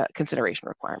out of the consideration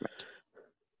requirement.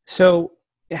 So,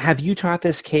 have you taught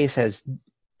this case as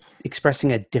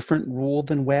expressing a different rule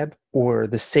than Webb, or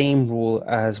the same rule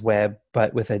as Webb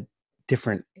but with a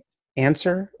different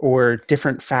answer, or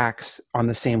different facts on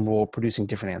the same rule producing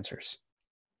different answers?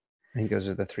 I think those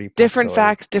are the three. Different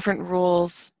facts, different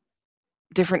rules,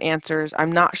 different answers.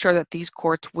 I'm not sure that these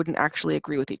courts wouldn't actually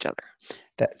agree with each other.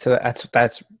 That's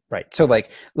right. So,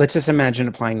 like, let's just imagine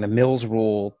applying the Mills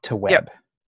rule to Webb. Yep.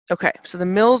 Okay, so the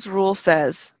Mills rule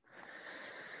says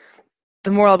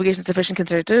the moral obligation sufficient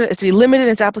consideration is to be limited in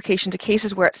its application to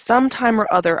cases where at some time or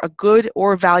other a good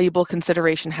or valuable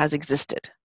consideration has existed.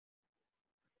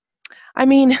 I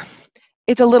mean,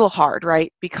 it's a little hard,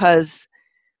 right? Because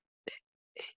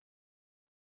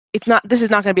this is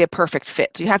not going to be a perfect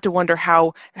fit. So you have to wonder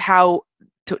how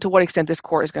to what extent this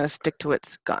court is going to stick to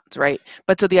its guns, right?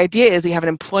 But so the idea is you have an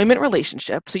employment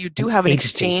relationship. So you do have an Agency.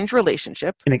 exchange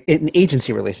relationship. An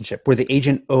agency relationship where the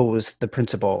agent owes the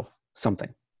principal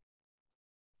something.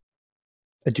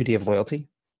 A duty of loyalty.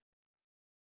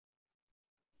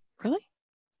 Really?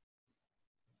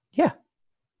 Yeah.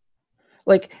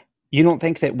 Like, you don't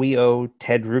think that we owe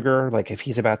Ted Ruger, like if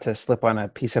he's about to slip on a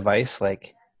piece of ice,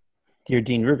 like, dear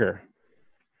Dean Ruger,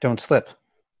 don't slip,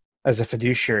 as a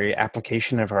fiduciary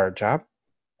application of our job?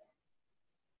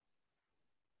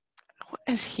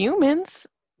 As humans?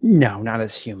 No, not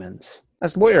as humans.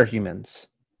 As lawyer humans.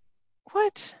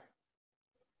 What?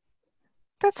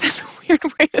 That's a weird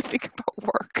way to think about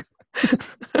work.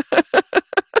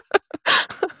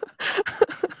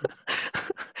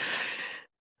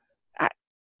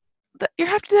 You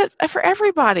have to do that for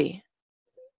everybody.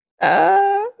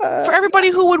 For everybody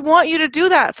who would want you to do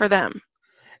that for them.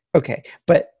 Okay,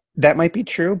 but that might be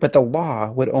true, but the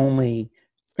law would only,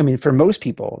 I mean, for most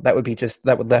people, that would be just,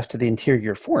 that would left to the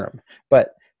interior forum.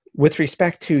 But with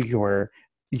respect to your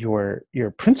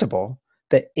principal,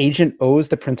 the agent owes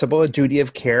the principal a duty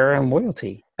of care and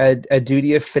loyalty, a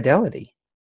duty of fidelity.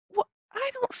 Well, I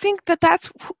don't think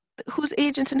that's who's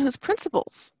agents and who's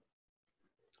principals.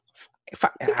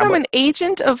 I think I'm an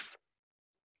agent of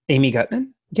Amy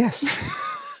Gutman? Yes.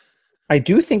 I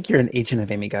do think you're an agent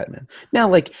of Amy Gutman. Now,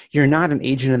 like, you're not an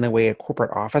agent in the way a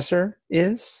corporate officer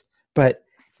is, but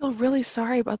I feel really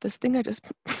sorry about this thing I just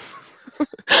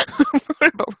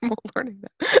about remote learning.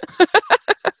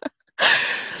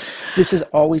 This is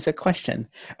always a question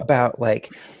about, like,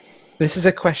 this is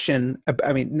a question,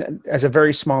 I mean, as a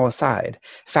very small aside,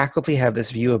 faculty have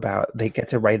this view about they get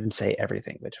to write and say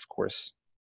everything, which of course,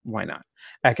 why not?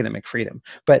 Academic freedom.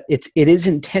 But it is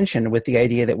in tension with the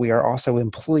idea that we are also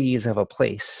employees of a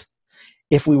place.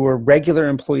 If we were regular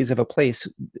employees of a place,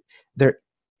 there,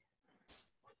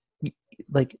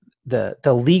 like, the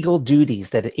legal duties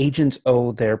that agents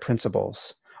owe their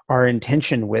principals are in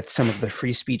tension with some of the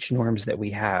free speech norms that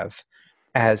we have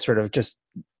as sort of just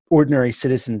ordinary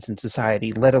citizens in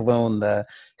society, let alone the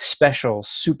special,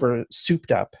 super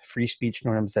souped up free speech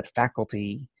norms that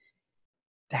faculty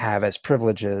have as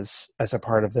privileges as a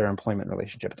part of their employment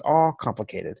relationship. It's all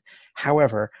complicated.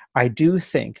 However, I do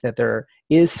think that there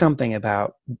is something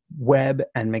about Webb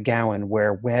and McGowan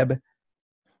where Webb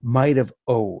might have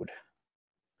owed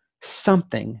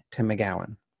something to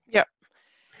McGowan. Yeah.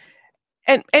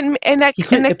 And that, he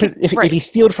could, right. if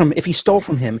he stole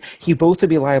from him, he both would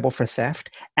be liable for theft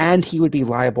and he would be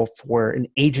liable for an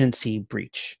agency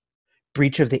breach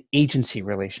of the agency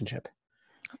relationship.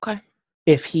 Okay.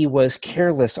 If he was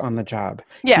careless on the job.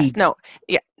 Yes. And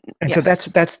yes. so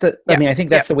that's the, I mean, I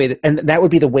think that's the way that, and that would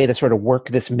be the way to sort of work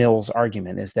this Mills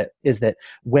argument is that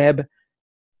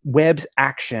Webb's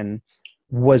action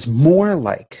was more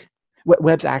like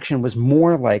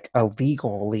a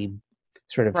legally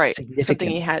sort of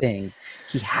significant thing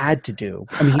he had to do.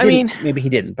 I mean, maybe he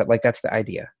didn't, but like that's the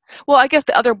idea. Well, I guess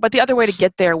the other way to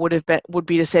get there would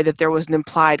be to say that there was an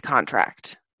implied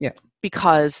contract. Yeah.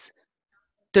 Because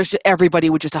everybody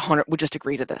would just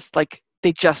agree to this. Like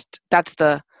that's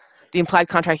the implied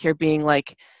contract here being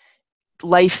like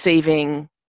life-saving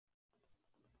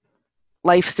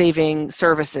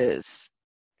services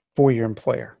for your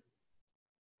employer.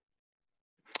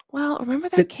 Well, remember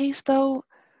that case though?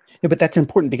 Yeah, but that's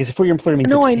important because for your employer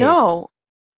means no, it's I paid. know.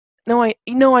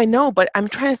 No, I know, but I'm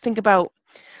trying to think about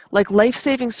like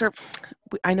life-saving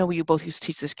I know you both used to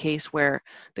teach this case where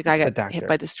the guy got hit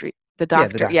by the street. The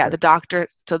doctor,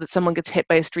 so that someone gets hit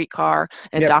by a streetcar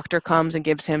and a doctor comes and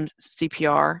gives him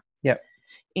CPR. Yep.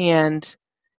 And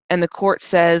the court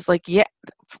says, like, yeah,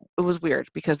 it was weird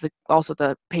because also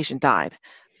the patient died.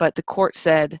 But the court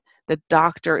said the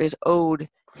doctor is owed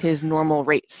his normal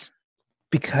rates.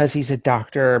 Because he's a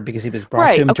doctor, because he was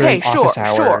brought to him during office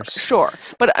hours. Sure.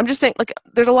 But I'm just saying, like,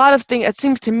 there's a lot of things. It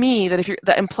seems to me that if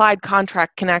the implied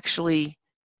contract can actually.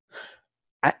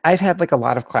 I've had like a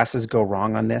lot of classes go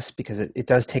wrong on this because it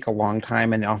does take a long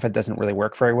time and often doesn't really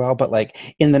work very well. But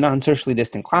like in the non-socially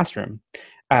distant classroom,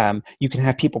 you can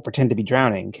have people pretend to be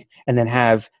drowning and then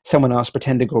have someone else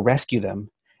pretend to go rescue them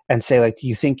and say, like, do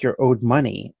you think you're owed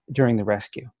money during the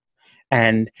rescue?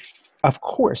 And of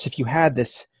course, if you had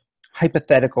this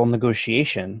hypothetical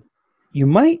negotiation, you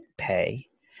might pay,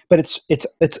 but it's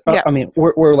I mean,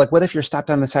 or like, what if you're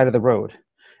stopped on the side of the road?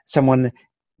 Someone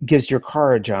gives your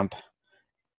car a jump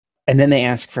and then they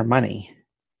ask for money.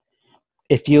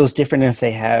 It feels different if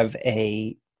they have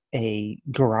a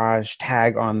garage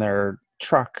tag on their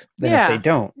truck than if they Yeah.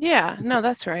 don't. Yeah. No,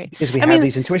 that's right. Because we I have mean,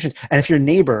 these intuitions. And if your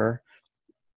neighbor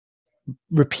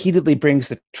repeatedly brings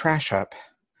the trash up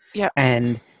yeah.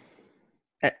 and,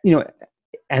 you know,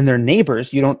 and they're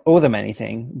neighbors, you don't owe them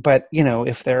anything. But, you know,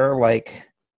 if they're like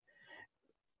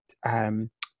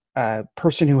a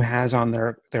person who has on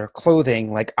their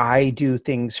clothing, like, I do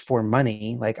things for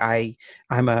money, like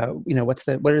I'm a, you know, what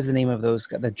is the name of those,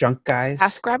 the junk guys?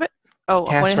 TaskRabbit? Oh,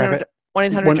 Task 1-800 Rabbit.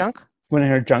 1-800 One junk? when in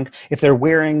her junk, if they're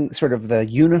wearing sort of the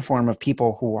uniform of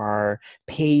people who are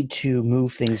paid to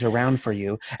move things around for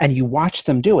you, and you watch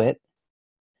them do it,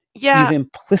 you've Yeah,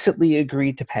 implicitly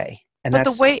agreed to pay, and but the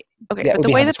that's way okay, that but would the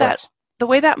be how way this that works. the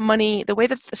way that money, the way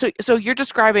that so you're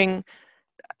describing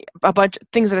a bunch of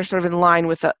things that are sort of in line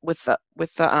with the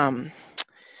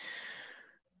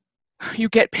you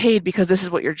get paid because this is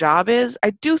what your job is.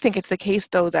 I do think it's the case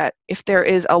though that if there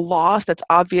is a loss that's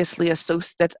obviously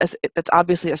that's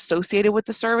obviously associated with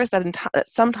the service, that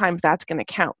sometimes that's going to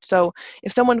count. So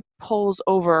if someone pulls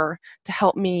over to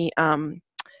help me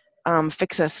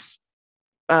fix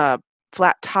a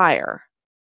flat tire,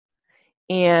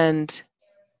 and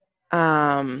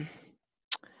um,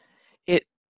 it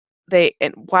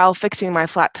and while fixing my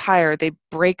flat tire they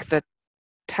break the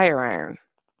tire iron,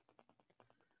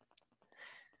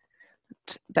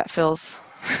 that feels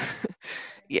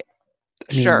yeah,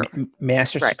 I mean, sure,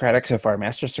 Master right. Socratic so far.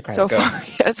 Master Socratic, So go. far,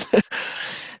 yes.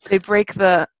 They break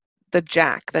the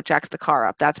jack that jacks the car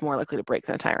up. That's more likely to break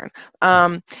than a tire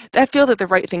iron. I feel that the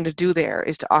right thing to do there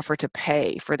is to offer to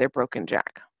pay for their broken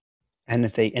jack. And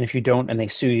if you don't and they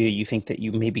sue you, you think that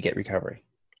you maybe get recovery.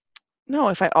 No,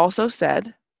 if I also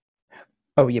said,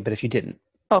 Oh yeah, but if you didn't,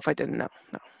 oh, if I didn't know,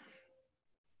 no.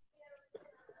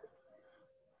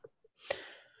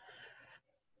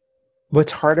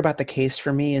 what's hard about the case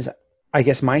for me is, I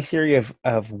guess my theory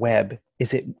of Webb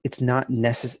is it's not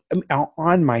necessary.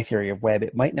 On my theory of Webb,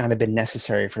 it might not have been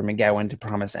necessary for McGowan to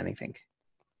promise anything.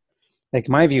 Like,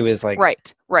 my view is like,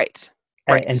 Right, right,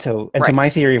 right, and so my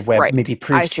right, theory of Webb right. maybe I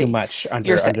proves too see. much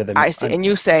You're saying, under the I see, and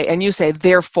you say,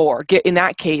 therefore, get in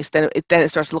that case, then it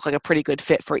starts to look like a pretty good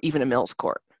fit for even a Mills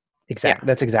court. Yeah,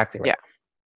 That's exactly right. yeah.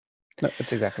 No,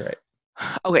 that's exactly right.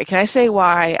 Okay, can I say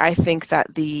why I think that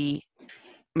the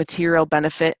material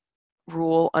benefit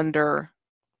rule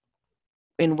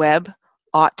in Webb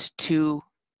ought to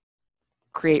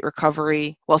create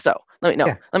recovery? Well, so let me no.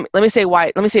 Yeah. Let me say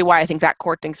why. Let me say why I think that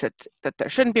court thinks that there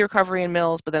shouldn't be recovery in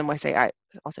Mills. But then I'll say why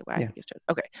I Yeah. think it should.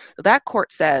 Okay, so that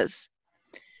court says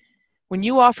when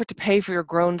you offer to pay for your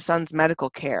grown son's medical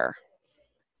care,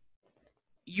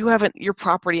 your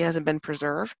property hasn't been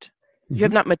preserved. You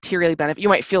have Mm-hmm. not materially benefited. You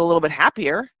might feel a little bit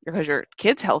happier because your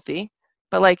kid's healthy,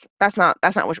 but like that's not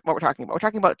what we're talking about. We're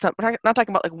talking about not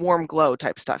talking about like warm glow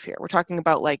type stuff here. We're talking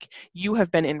about like you have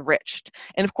been enriched.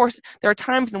 And of course, there are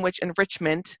times in which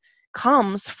enrichment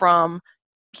comes from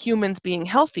humans being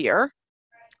healthier,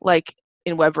 like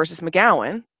in Webb versus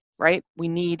McGowan, right?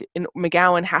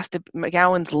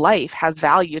 McGowan's life has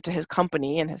value to his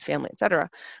company and his family, etc.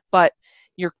 But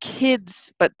your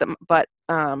kids,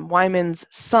 Wyman's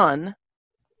son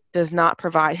does not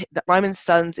provide, Wyman's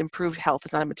son's improved health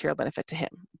is not a material benefit to him,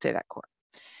 say that court.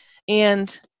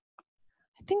 And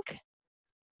I think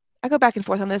I go back and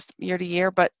forth on this year to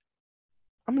year, but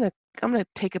I'm gonna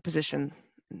take a position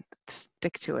and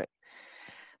stick to it.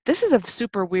 This is a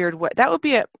super weird way. That would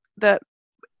be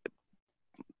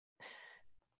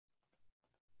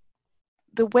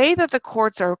the way that the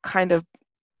courts are kind of,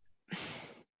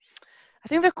 I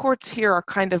think the courts here are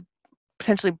kind of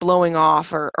potentially blowing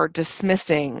off or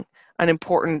dismissing an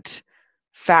important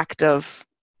fact of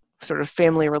sort of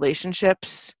family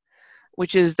relationships,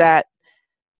 which is that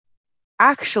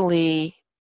actually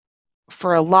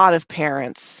for a lot of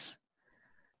parents,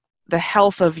 the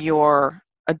health of your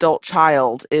adult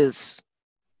child is,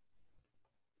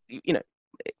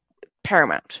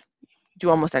 paramount. Do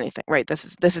almost anything, right? This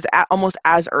is almost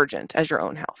as urgent as your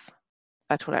own health.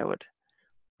 That's what I would.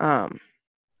 And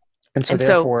so And so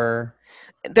therefore,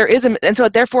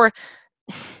 therefore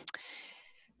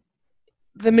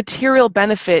the material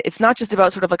benefit, it's not just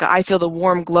about sort of like I feel the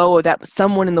warm glow of that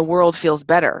someone in the world feels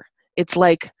better. It's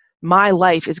like my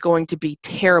life is going to be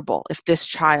terrible if this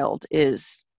child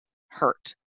is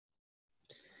hurt.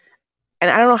 And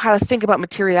I don't know how to think about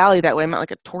materiality that way. I'm not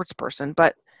like a torts person,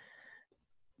 but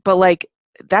like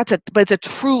it's a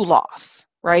true loss,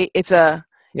 right? That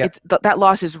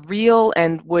loss is real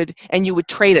and you would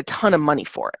trade a ton of money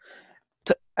for it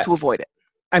to avoid it.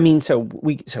 I mean, You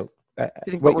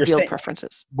think about revealed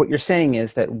preferences. What you're saying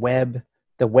is that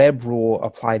the Webb rule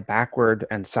applied backward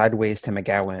and sideways to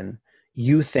McGowan,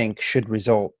 you think should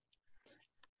result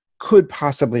could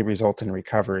possibly result in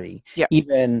recovery. Yeah.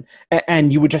 Even,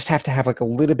 and you would just have to have like a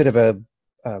little bit of a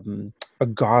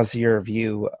gauzier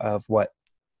view of what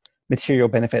material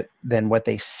benefit than what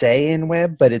they say in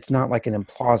Webb, but it's not like an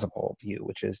implausible view,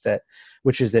 which is that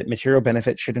material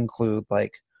benefit should include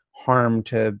like harm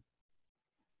to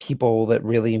people that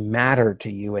really matter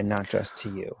to you and not just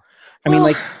to you. I mean,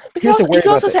 like, here's the you worry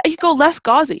can about also say, you go less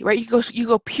gauzy, right? You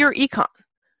go pure econ,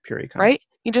 pure econ. right?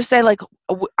 You just say like,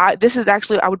 this is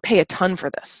actually, I would pay a ton for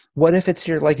this. What if it's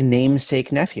your like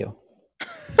namesake nephew?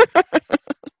 I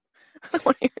don't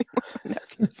want to hear any more of my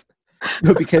nephews.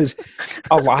 No, because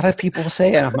a lot of people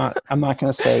say, and I'm not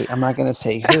going to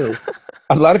say who.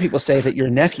 A lot of people say that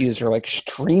your nephews are like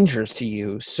strangers to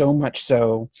you, so much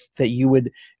so that you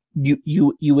would want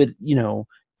to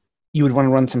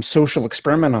run some social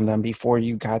experiment on them before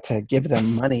you got to give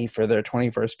them money for their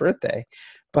 21st birthday.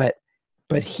 But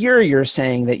here you're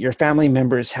saying that your family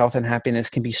members' health and happiness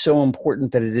can be so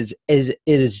important that it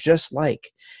is just like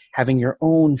having your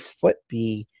own foot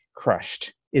be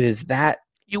crushed. It is that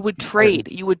you would trade.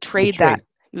 You would trade that.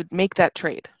 You would make that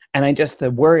trade. And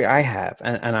the worry I have,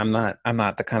 and I'm not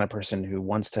the kind of person who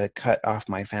wants to cut off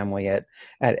my family at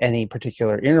any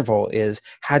particular interval, is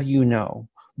how do you know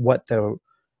what the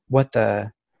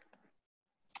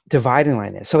dividing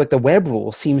line is? So like the Webb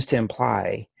rule seems to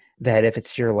imply that if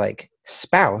it's your like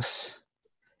spouse,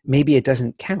 maybe it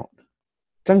doesn't count.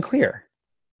 It's unclear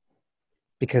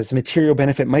because material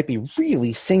benefit might be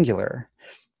really singular,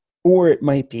 or it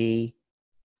might be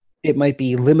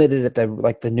limited at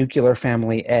the nuclear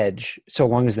family edge, so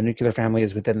long as the nuclear family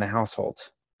is within the household.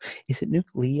 Is it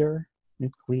nuclear?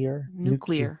 Nuclear.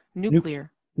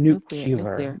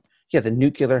 Yeah, the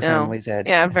nuclear family's edge.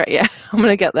 Yeah, I'm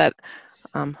gonna get that.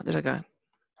 There's like a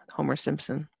Homer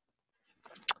Simpson.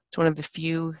 It's one of the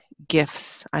few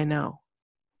gifs I know.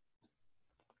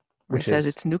 Which says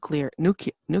it's nuclear,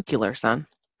 son.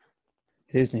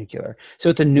 It is nuclear.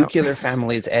 So at the nuclear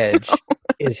family's edge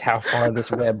is how far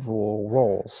this Webb rule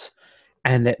rolls,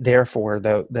 and that therefore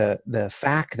the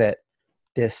fact that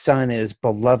this son is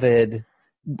beloved,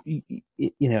 in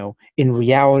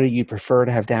reality you prefer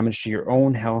to have damage to your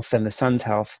own health than the son's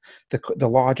health. The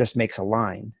law just makes a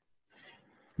line.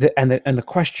 And the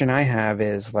question I have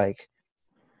is like,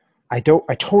 I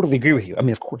totally agree with you. I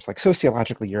mean, of course, like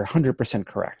sociologically, you're 100%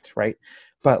 correct, right?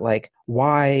 But like,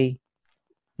 why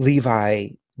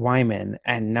Levi Wyman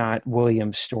and not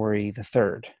William Story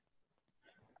III?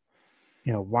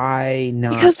 Why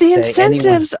not? Because the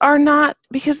incentives are not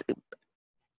because.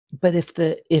 But if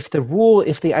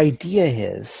the idea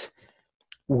is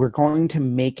we're going to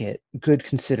make it good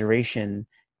consideration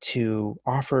to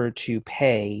offer to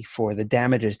pay for the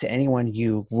damages to anyone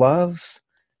you love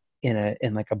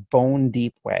in like a bone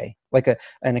deep way, like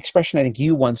an expression I think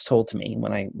you once told to me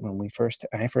when I first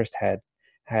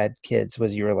had kids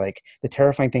was, you were like, the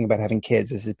terrifying thing about having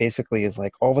kids is it basically is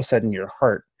like all of a sudden your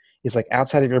heart is like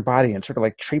outside of your body and sort of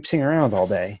like traipsing around all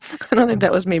day. I don't think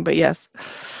that was me, but yes. I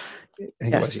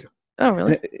think it was you. Oh,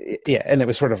 really? Yeah, and it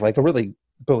was sort of like a really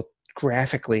both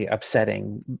graphically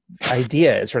upsetting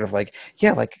idea. It's sort of like,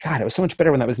 yeah, like, God, it was so much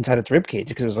better when that was inside its rib cage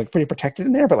because it was like pretty protected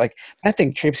in there, but like that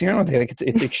thing traipsing around all day, like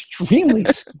it's extremely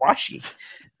squashy.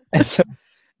 And so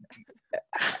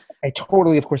I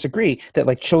totally, of course, agree that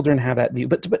like children have that view,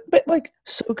 but like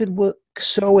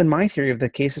so in my theory of the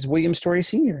case is William Story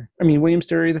III.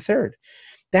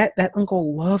 That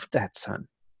uncle loved that son.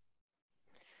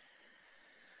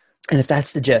 And if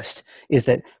that's the gist, is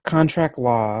that contract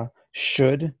law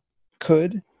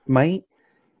might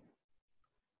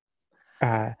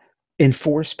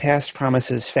enforce past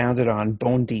promises founded on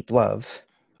bone deep love.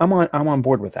 I'm on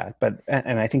board with that,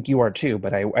 and I think you are too.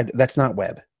 But that's not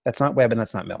Webb. That's not Webb, and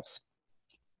that's not Mills.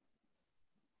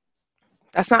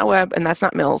 That's not Webb, and that's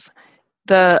not Mills.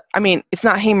 It's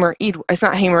not Hamer. It's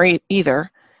not Hamer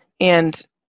either, and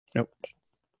nope.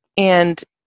 And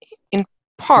in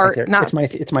part, it's my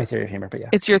theory of Hamer, but yeah,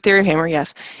 it's your theory of Hamer,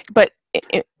 yes. But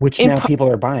which now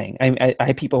people are buying.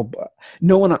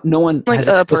 No one like has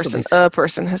a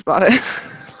person has bought it.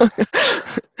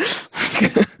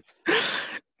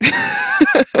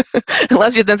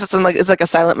 Unless you then some like it's like a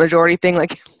silent majority thing,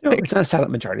 like no, it's not a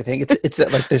silent majority thing. It's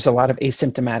that like there's a lot of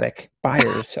asymptomatic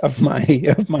buyers of my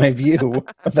view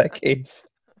of that case.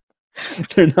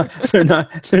 They're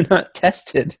not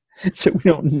tested, so we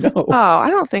don't know. Oh, I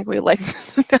don't think we like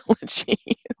this analogy.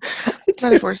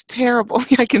 Metaphor is terrible.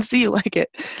 I can see you like it.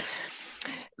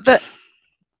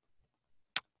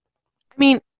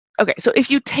 Okay, so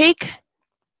if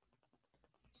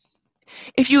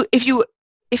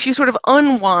you sort of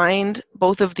unwind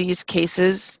both of these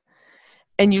cases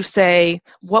and you say,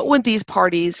 what would these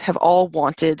parties have all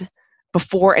wanted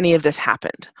before any of this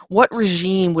happened? What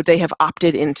regime would they have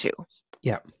opted into?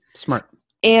 Yeah, smart.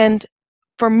 And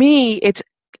for me, it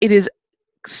is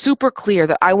super clear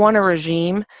that I want a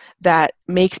regime that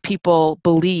makes people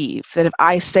believe that if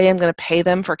I say I'm going to pay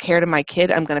them for care to my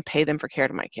kid, I'm going to pay them for care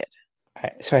to my kid.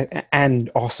 And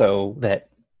also that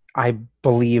I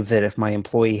believe that if my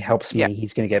employee helps me,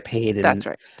 he's going to get paid. And that's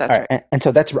right. That's right. And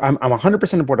so I'm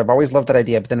 100% on board. I've always loved that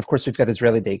idea. But then, of course, we've got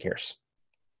Israeli daycares.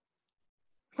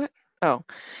 What? Oh.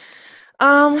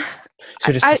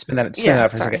 So just to spin that out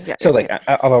for a second. Yeah, so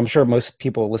although I'm sure most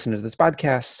people listen to this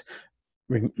podcast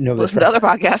know this. Listen to other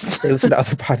podcasts. They listen to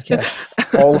other podcasts,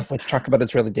 all of which talk about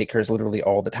Israeli daycares literally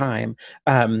all the time.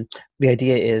 The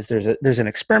idea is there's an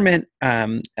experiment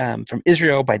from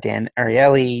Israel by Dan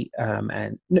Ariely,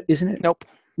 and isn't it? Nope.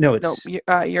 No, it's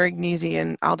Yuri Gneezy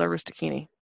and Aldo Rusticchini.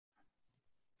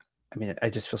 I mean, I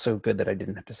just feel so good that I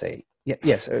didn't have to say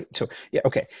yes. So yeah,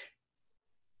 okay.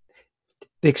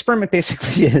 The experiment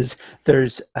basically is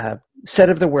there's a set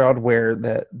of the world where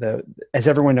the as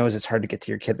everyone knows, it's hard to get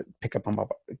to your kid to pick them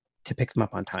up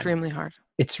on time. Extremely hard.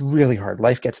 It's really hard.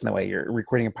 Life gets in the way. You're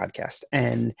recording a podcast,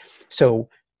 and so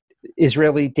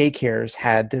Israeli daycares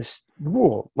had this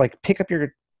rule, like pick up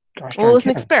your gosh darn Well, it was kid.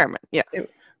 an experiment. Yeah.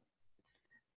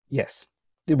 Yes,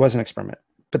 it was an experiment.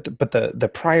 But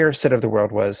the prior set of the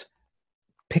world was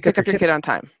pick up your kid on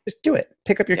time. Just do it.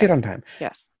 Pick up your kid on time.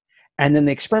 Yes. And then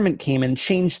the experiment came and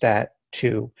changed that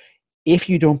to, if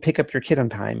you don't pick up your kid on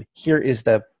time, here is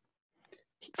the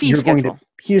fee schedule.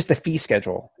 Here's the fee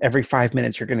schedule. Every 5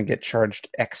 minutes, you're going to get charged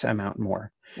X amount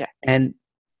more. Yeah. And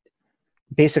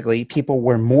basically, people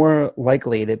were more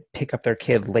likely to pick up their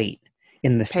kid late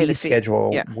in the fee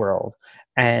schedule world.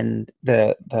 And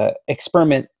the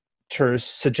experimenters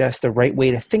suggest the right way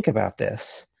to think about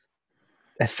this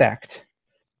effect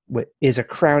is a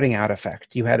crowding out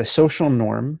effect. You had a social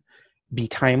norm be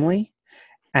timely,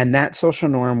 and that social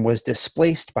norm was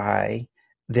displaced by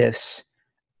this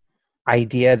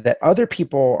idea that other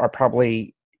people are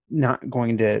probably not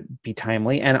going to be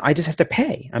timely, and I just have to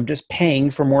pay. I'm just paying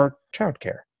for more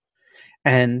childcare.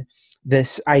 And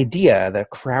this idea, the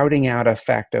crowding out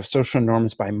effect of social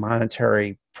norms by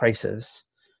monetary prices,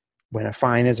 when a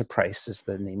fine is a price is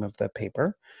the name of the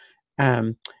paper,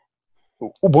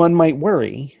 one might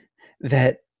worry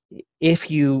that if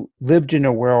you lived in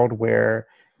a world where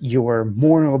your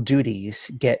moral duties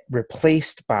get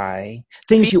replaced by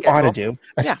things you ought to do,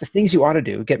 the things you ought to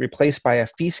do get replaced by a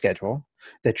fee schedule,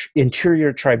 the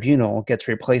interior tribunal gets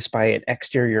replaced by an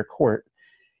exterior court,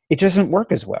 it doesn't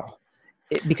work as well.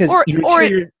 It degrades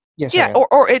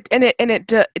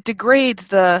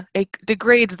the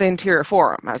interior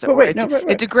forum, as it were.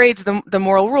 It degrades the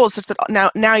moral rules, such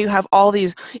that now you have all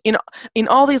these in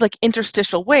all these like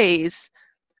interstitial ways.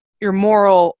 Your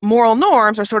moral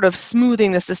norms are sort of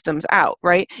smoothing the systems out,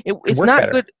 right? It's not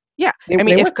better. Good. Yeah,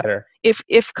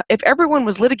 if everyone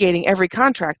was litigating every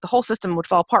contract, the whole system would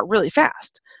fall apart really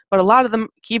fast. But a lot of them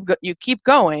keep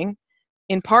going,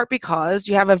 in part because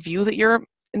you have a view that you're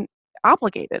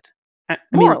obligated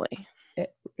morally.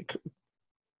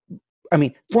 I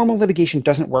mean, formal litigation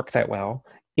doesn't work that well.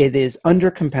 It is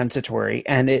undercompensatory,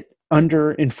 and it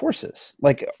under enforces,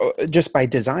 like just by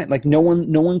design. Like no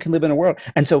one can live in a world.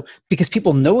 And so because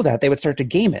people know that, they would start to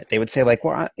game it. They would say like,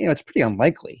 well, it's pretty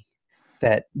unlikely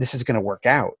that this is going to work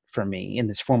out for me in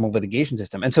this formal litigation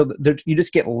system. And so you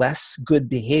just get less good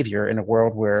behavior in a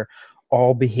world where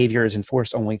all behavior is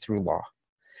enforced only through law.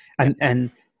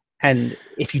 And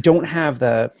if you don't have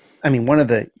one of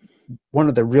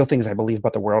the real things I believe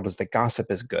about the world is that gossip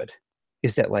is good,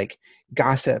 is that like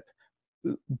gossip,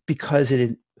 because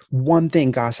one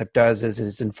thing gossip does is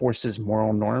it enforces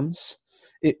moral norms.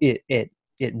 It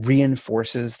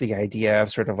reinforces the idea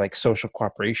of sort of like social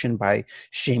cooperation by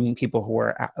shaming people who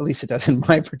are, at least it does in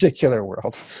my particular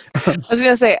world. I was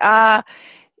going to say,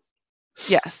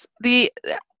 yes, we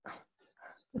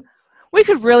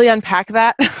could really unpack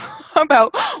that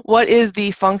about what is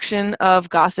the function of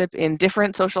gossip in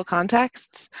different social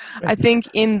contexts. I think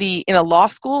in a law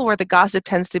school where the gossip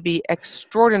tends to be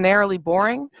extraordinarily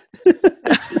boring.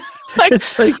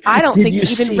 It's like I don't think he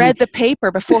even read the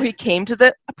paper before he came to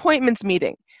the appointments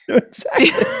meeting. Exactly.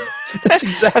 That's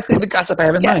exactly the gossip I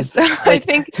have in mind. Like, I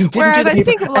think. Whereas I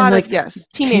think a lot of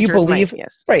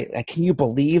teenagers right? Like, can you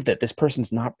believe that this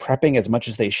person's not prepping as much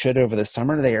as they should over the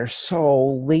summer? They are so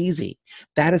lazy.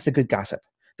 That is the good gossip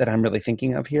that I'm really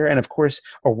thinking of here. And of course,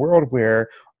 a world where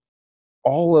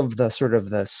all of the sort of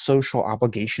the social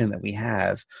obligation that we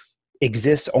have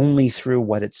exists only through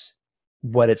what its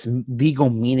legal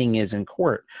meaning is in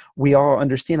court. We all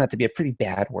understand that to be a pretty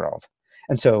bad world.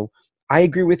 And so I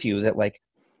agree with you that like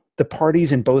the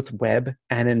parties in both Webb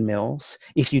and in Mills,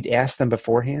 if you'd asked them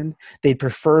beforehand, they'd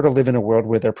prefer to live in a world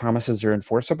where their promises are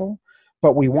enforceable.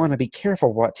 But we want to be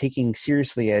careful about taking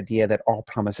seriously the idea that all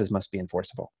promises must be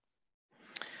enforceable.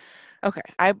 Okay,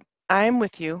 I'm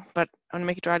with you, but I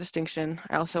want to draw a distinction.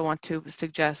 I also want to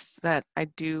suggest that I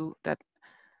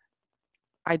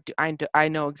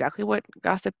know exactly what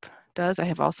gossip does. I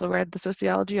have also read the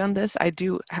sociology on this. I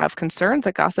do have concerns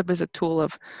that gossip is a tool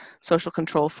of social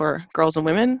control for girls and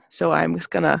women. So I'm just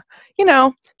gonna,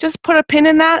 just put a pin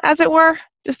in that, as it were,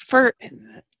 just for.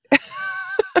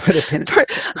 Put a pin.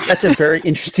 That's a very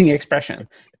interesting expression.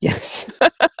 Yes.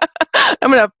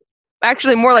 I'm gonna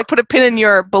actually more like put a pin in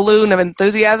your balloon of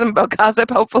enthusiasm about gossip,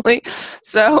 hopefully.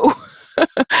 So,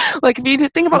 like if you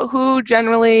think about who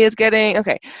generally is getting,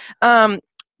 okay.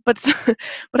 But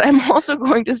I'm also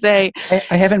going to say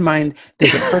I have in mind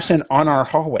there's a person on our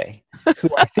hallway who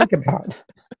I think about.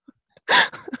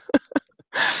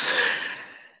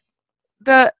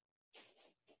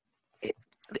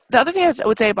 The other thing I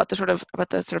would say about the sort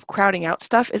of crowding out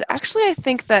stuff is actually I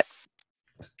think that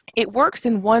it works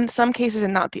in some cases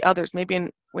and not the others. Maybe in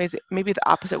ways maybe the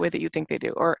opposite way that you think they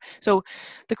do. Or so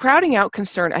the crowding out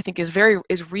concern I think is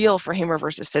real for Hamer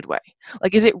versus Sidway.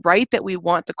 Like, is it right that we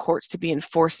want the courts to be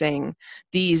enforcing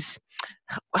these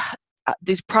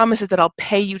promises that I'll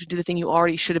pay you to do the thing you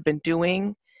already should have been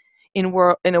doing in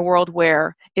a world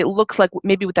where it looks like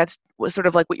maybe that's sort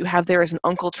of like what you have there is an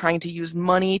uncle trying to use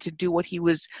money to do what he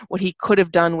could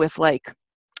have done with like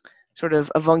sort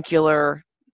of avuncular,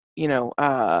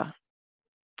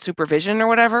 supervision or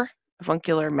whatever,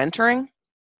 avuncular mentoring.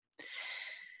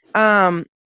 But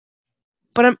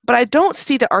I don't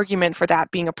see the argument for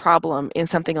that being a problem in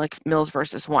something like Mills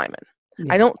versus Wyman.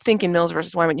 Yeah. I don't think in Mills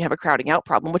versus Wyman you have a crowding out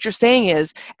problem. What you're saying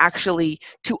is actually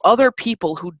to other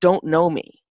people who don't know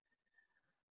me,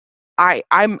 I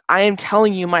am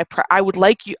telling you I would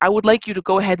like you to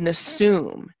go ahead and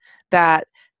assume that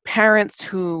parents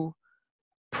who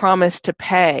promise to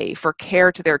pay for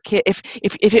care to their kid, if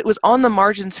it was on the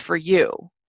margins for you,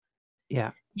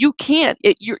 yeah, you can't.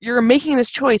 You're making this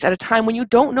choice at a time when you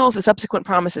don't know if the subsequent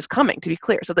promise is coming. To be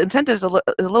clear, so the incentive is a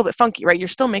little bit funky, right? You're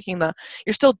still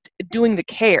doing the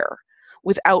care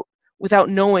without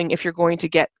knowing if you're going to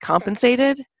get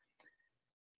compensated.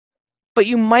 But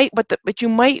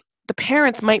the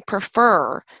parents might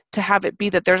prefer to have it be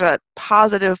that there's a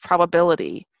positive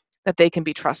probability that they can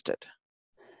be trusted.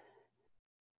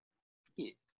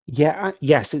 Yeah.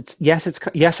 Yes.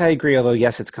 Yes. I agree. Although,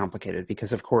 yes, it's complicated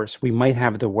because, of course, we might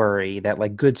have the worry that,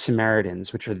 like, Good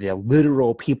Samaritans, which are the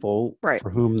literal people for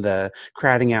whom the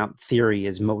crowding out theory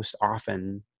is most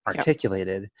often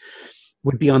articulated,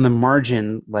 would be on the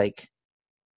margin, like,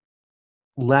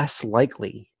 less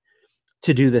likely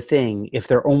to do the thing if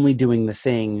they're only doing the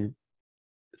thing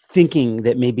thinking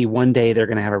that maybe one day they're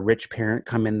going to have a rich parent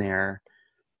come in there.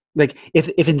 Like, if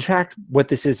in fact what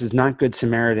this is not Good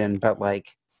Samaritan, but like,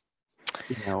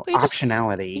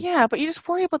 optionality. But you just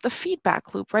worry about the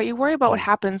feedback loop, right? You worry about what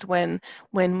happens when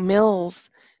Mills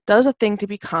does a thing to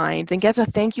be kind, then gets a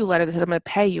thank you letter that says I'm going to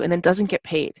pay you, and then doesn't get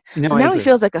paid. No, so now he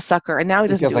feels like a sucker, and now he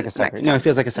doesn't feels like a sucker. No, it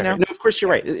feels like a sucker. No, of course you're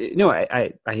right. No,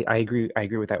 I agree. I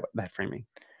agree with that framing.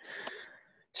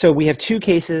 So we have two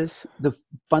cases. The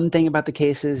fun thing about the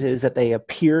cases is that they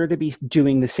appear to be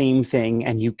doing the same thing,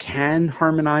 and you can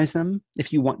harmonize them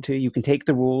if you want to. You can take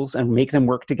the rules and make them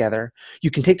work together.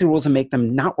 You can take the rules and make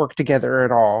them not work together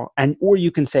at all. Or you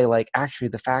can say, like, actually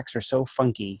the facts are so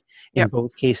funky in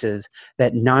both cases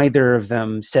that neither of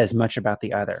them says much about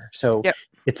the other. So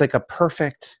it's like a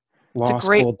perfect law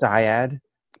school dyad.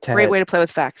 Great way to play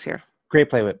with facts here.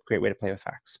 Great way to play with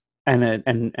facts. And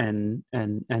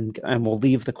we'll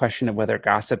leave the question of whether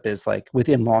gossip is, like,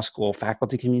 within law school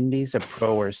faculty communities a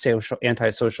pro or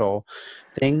antisocial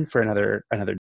thing for another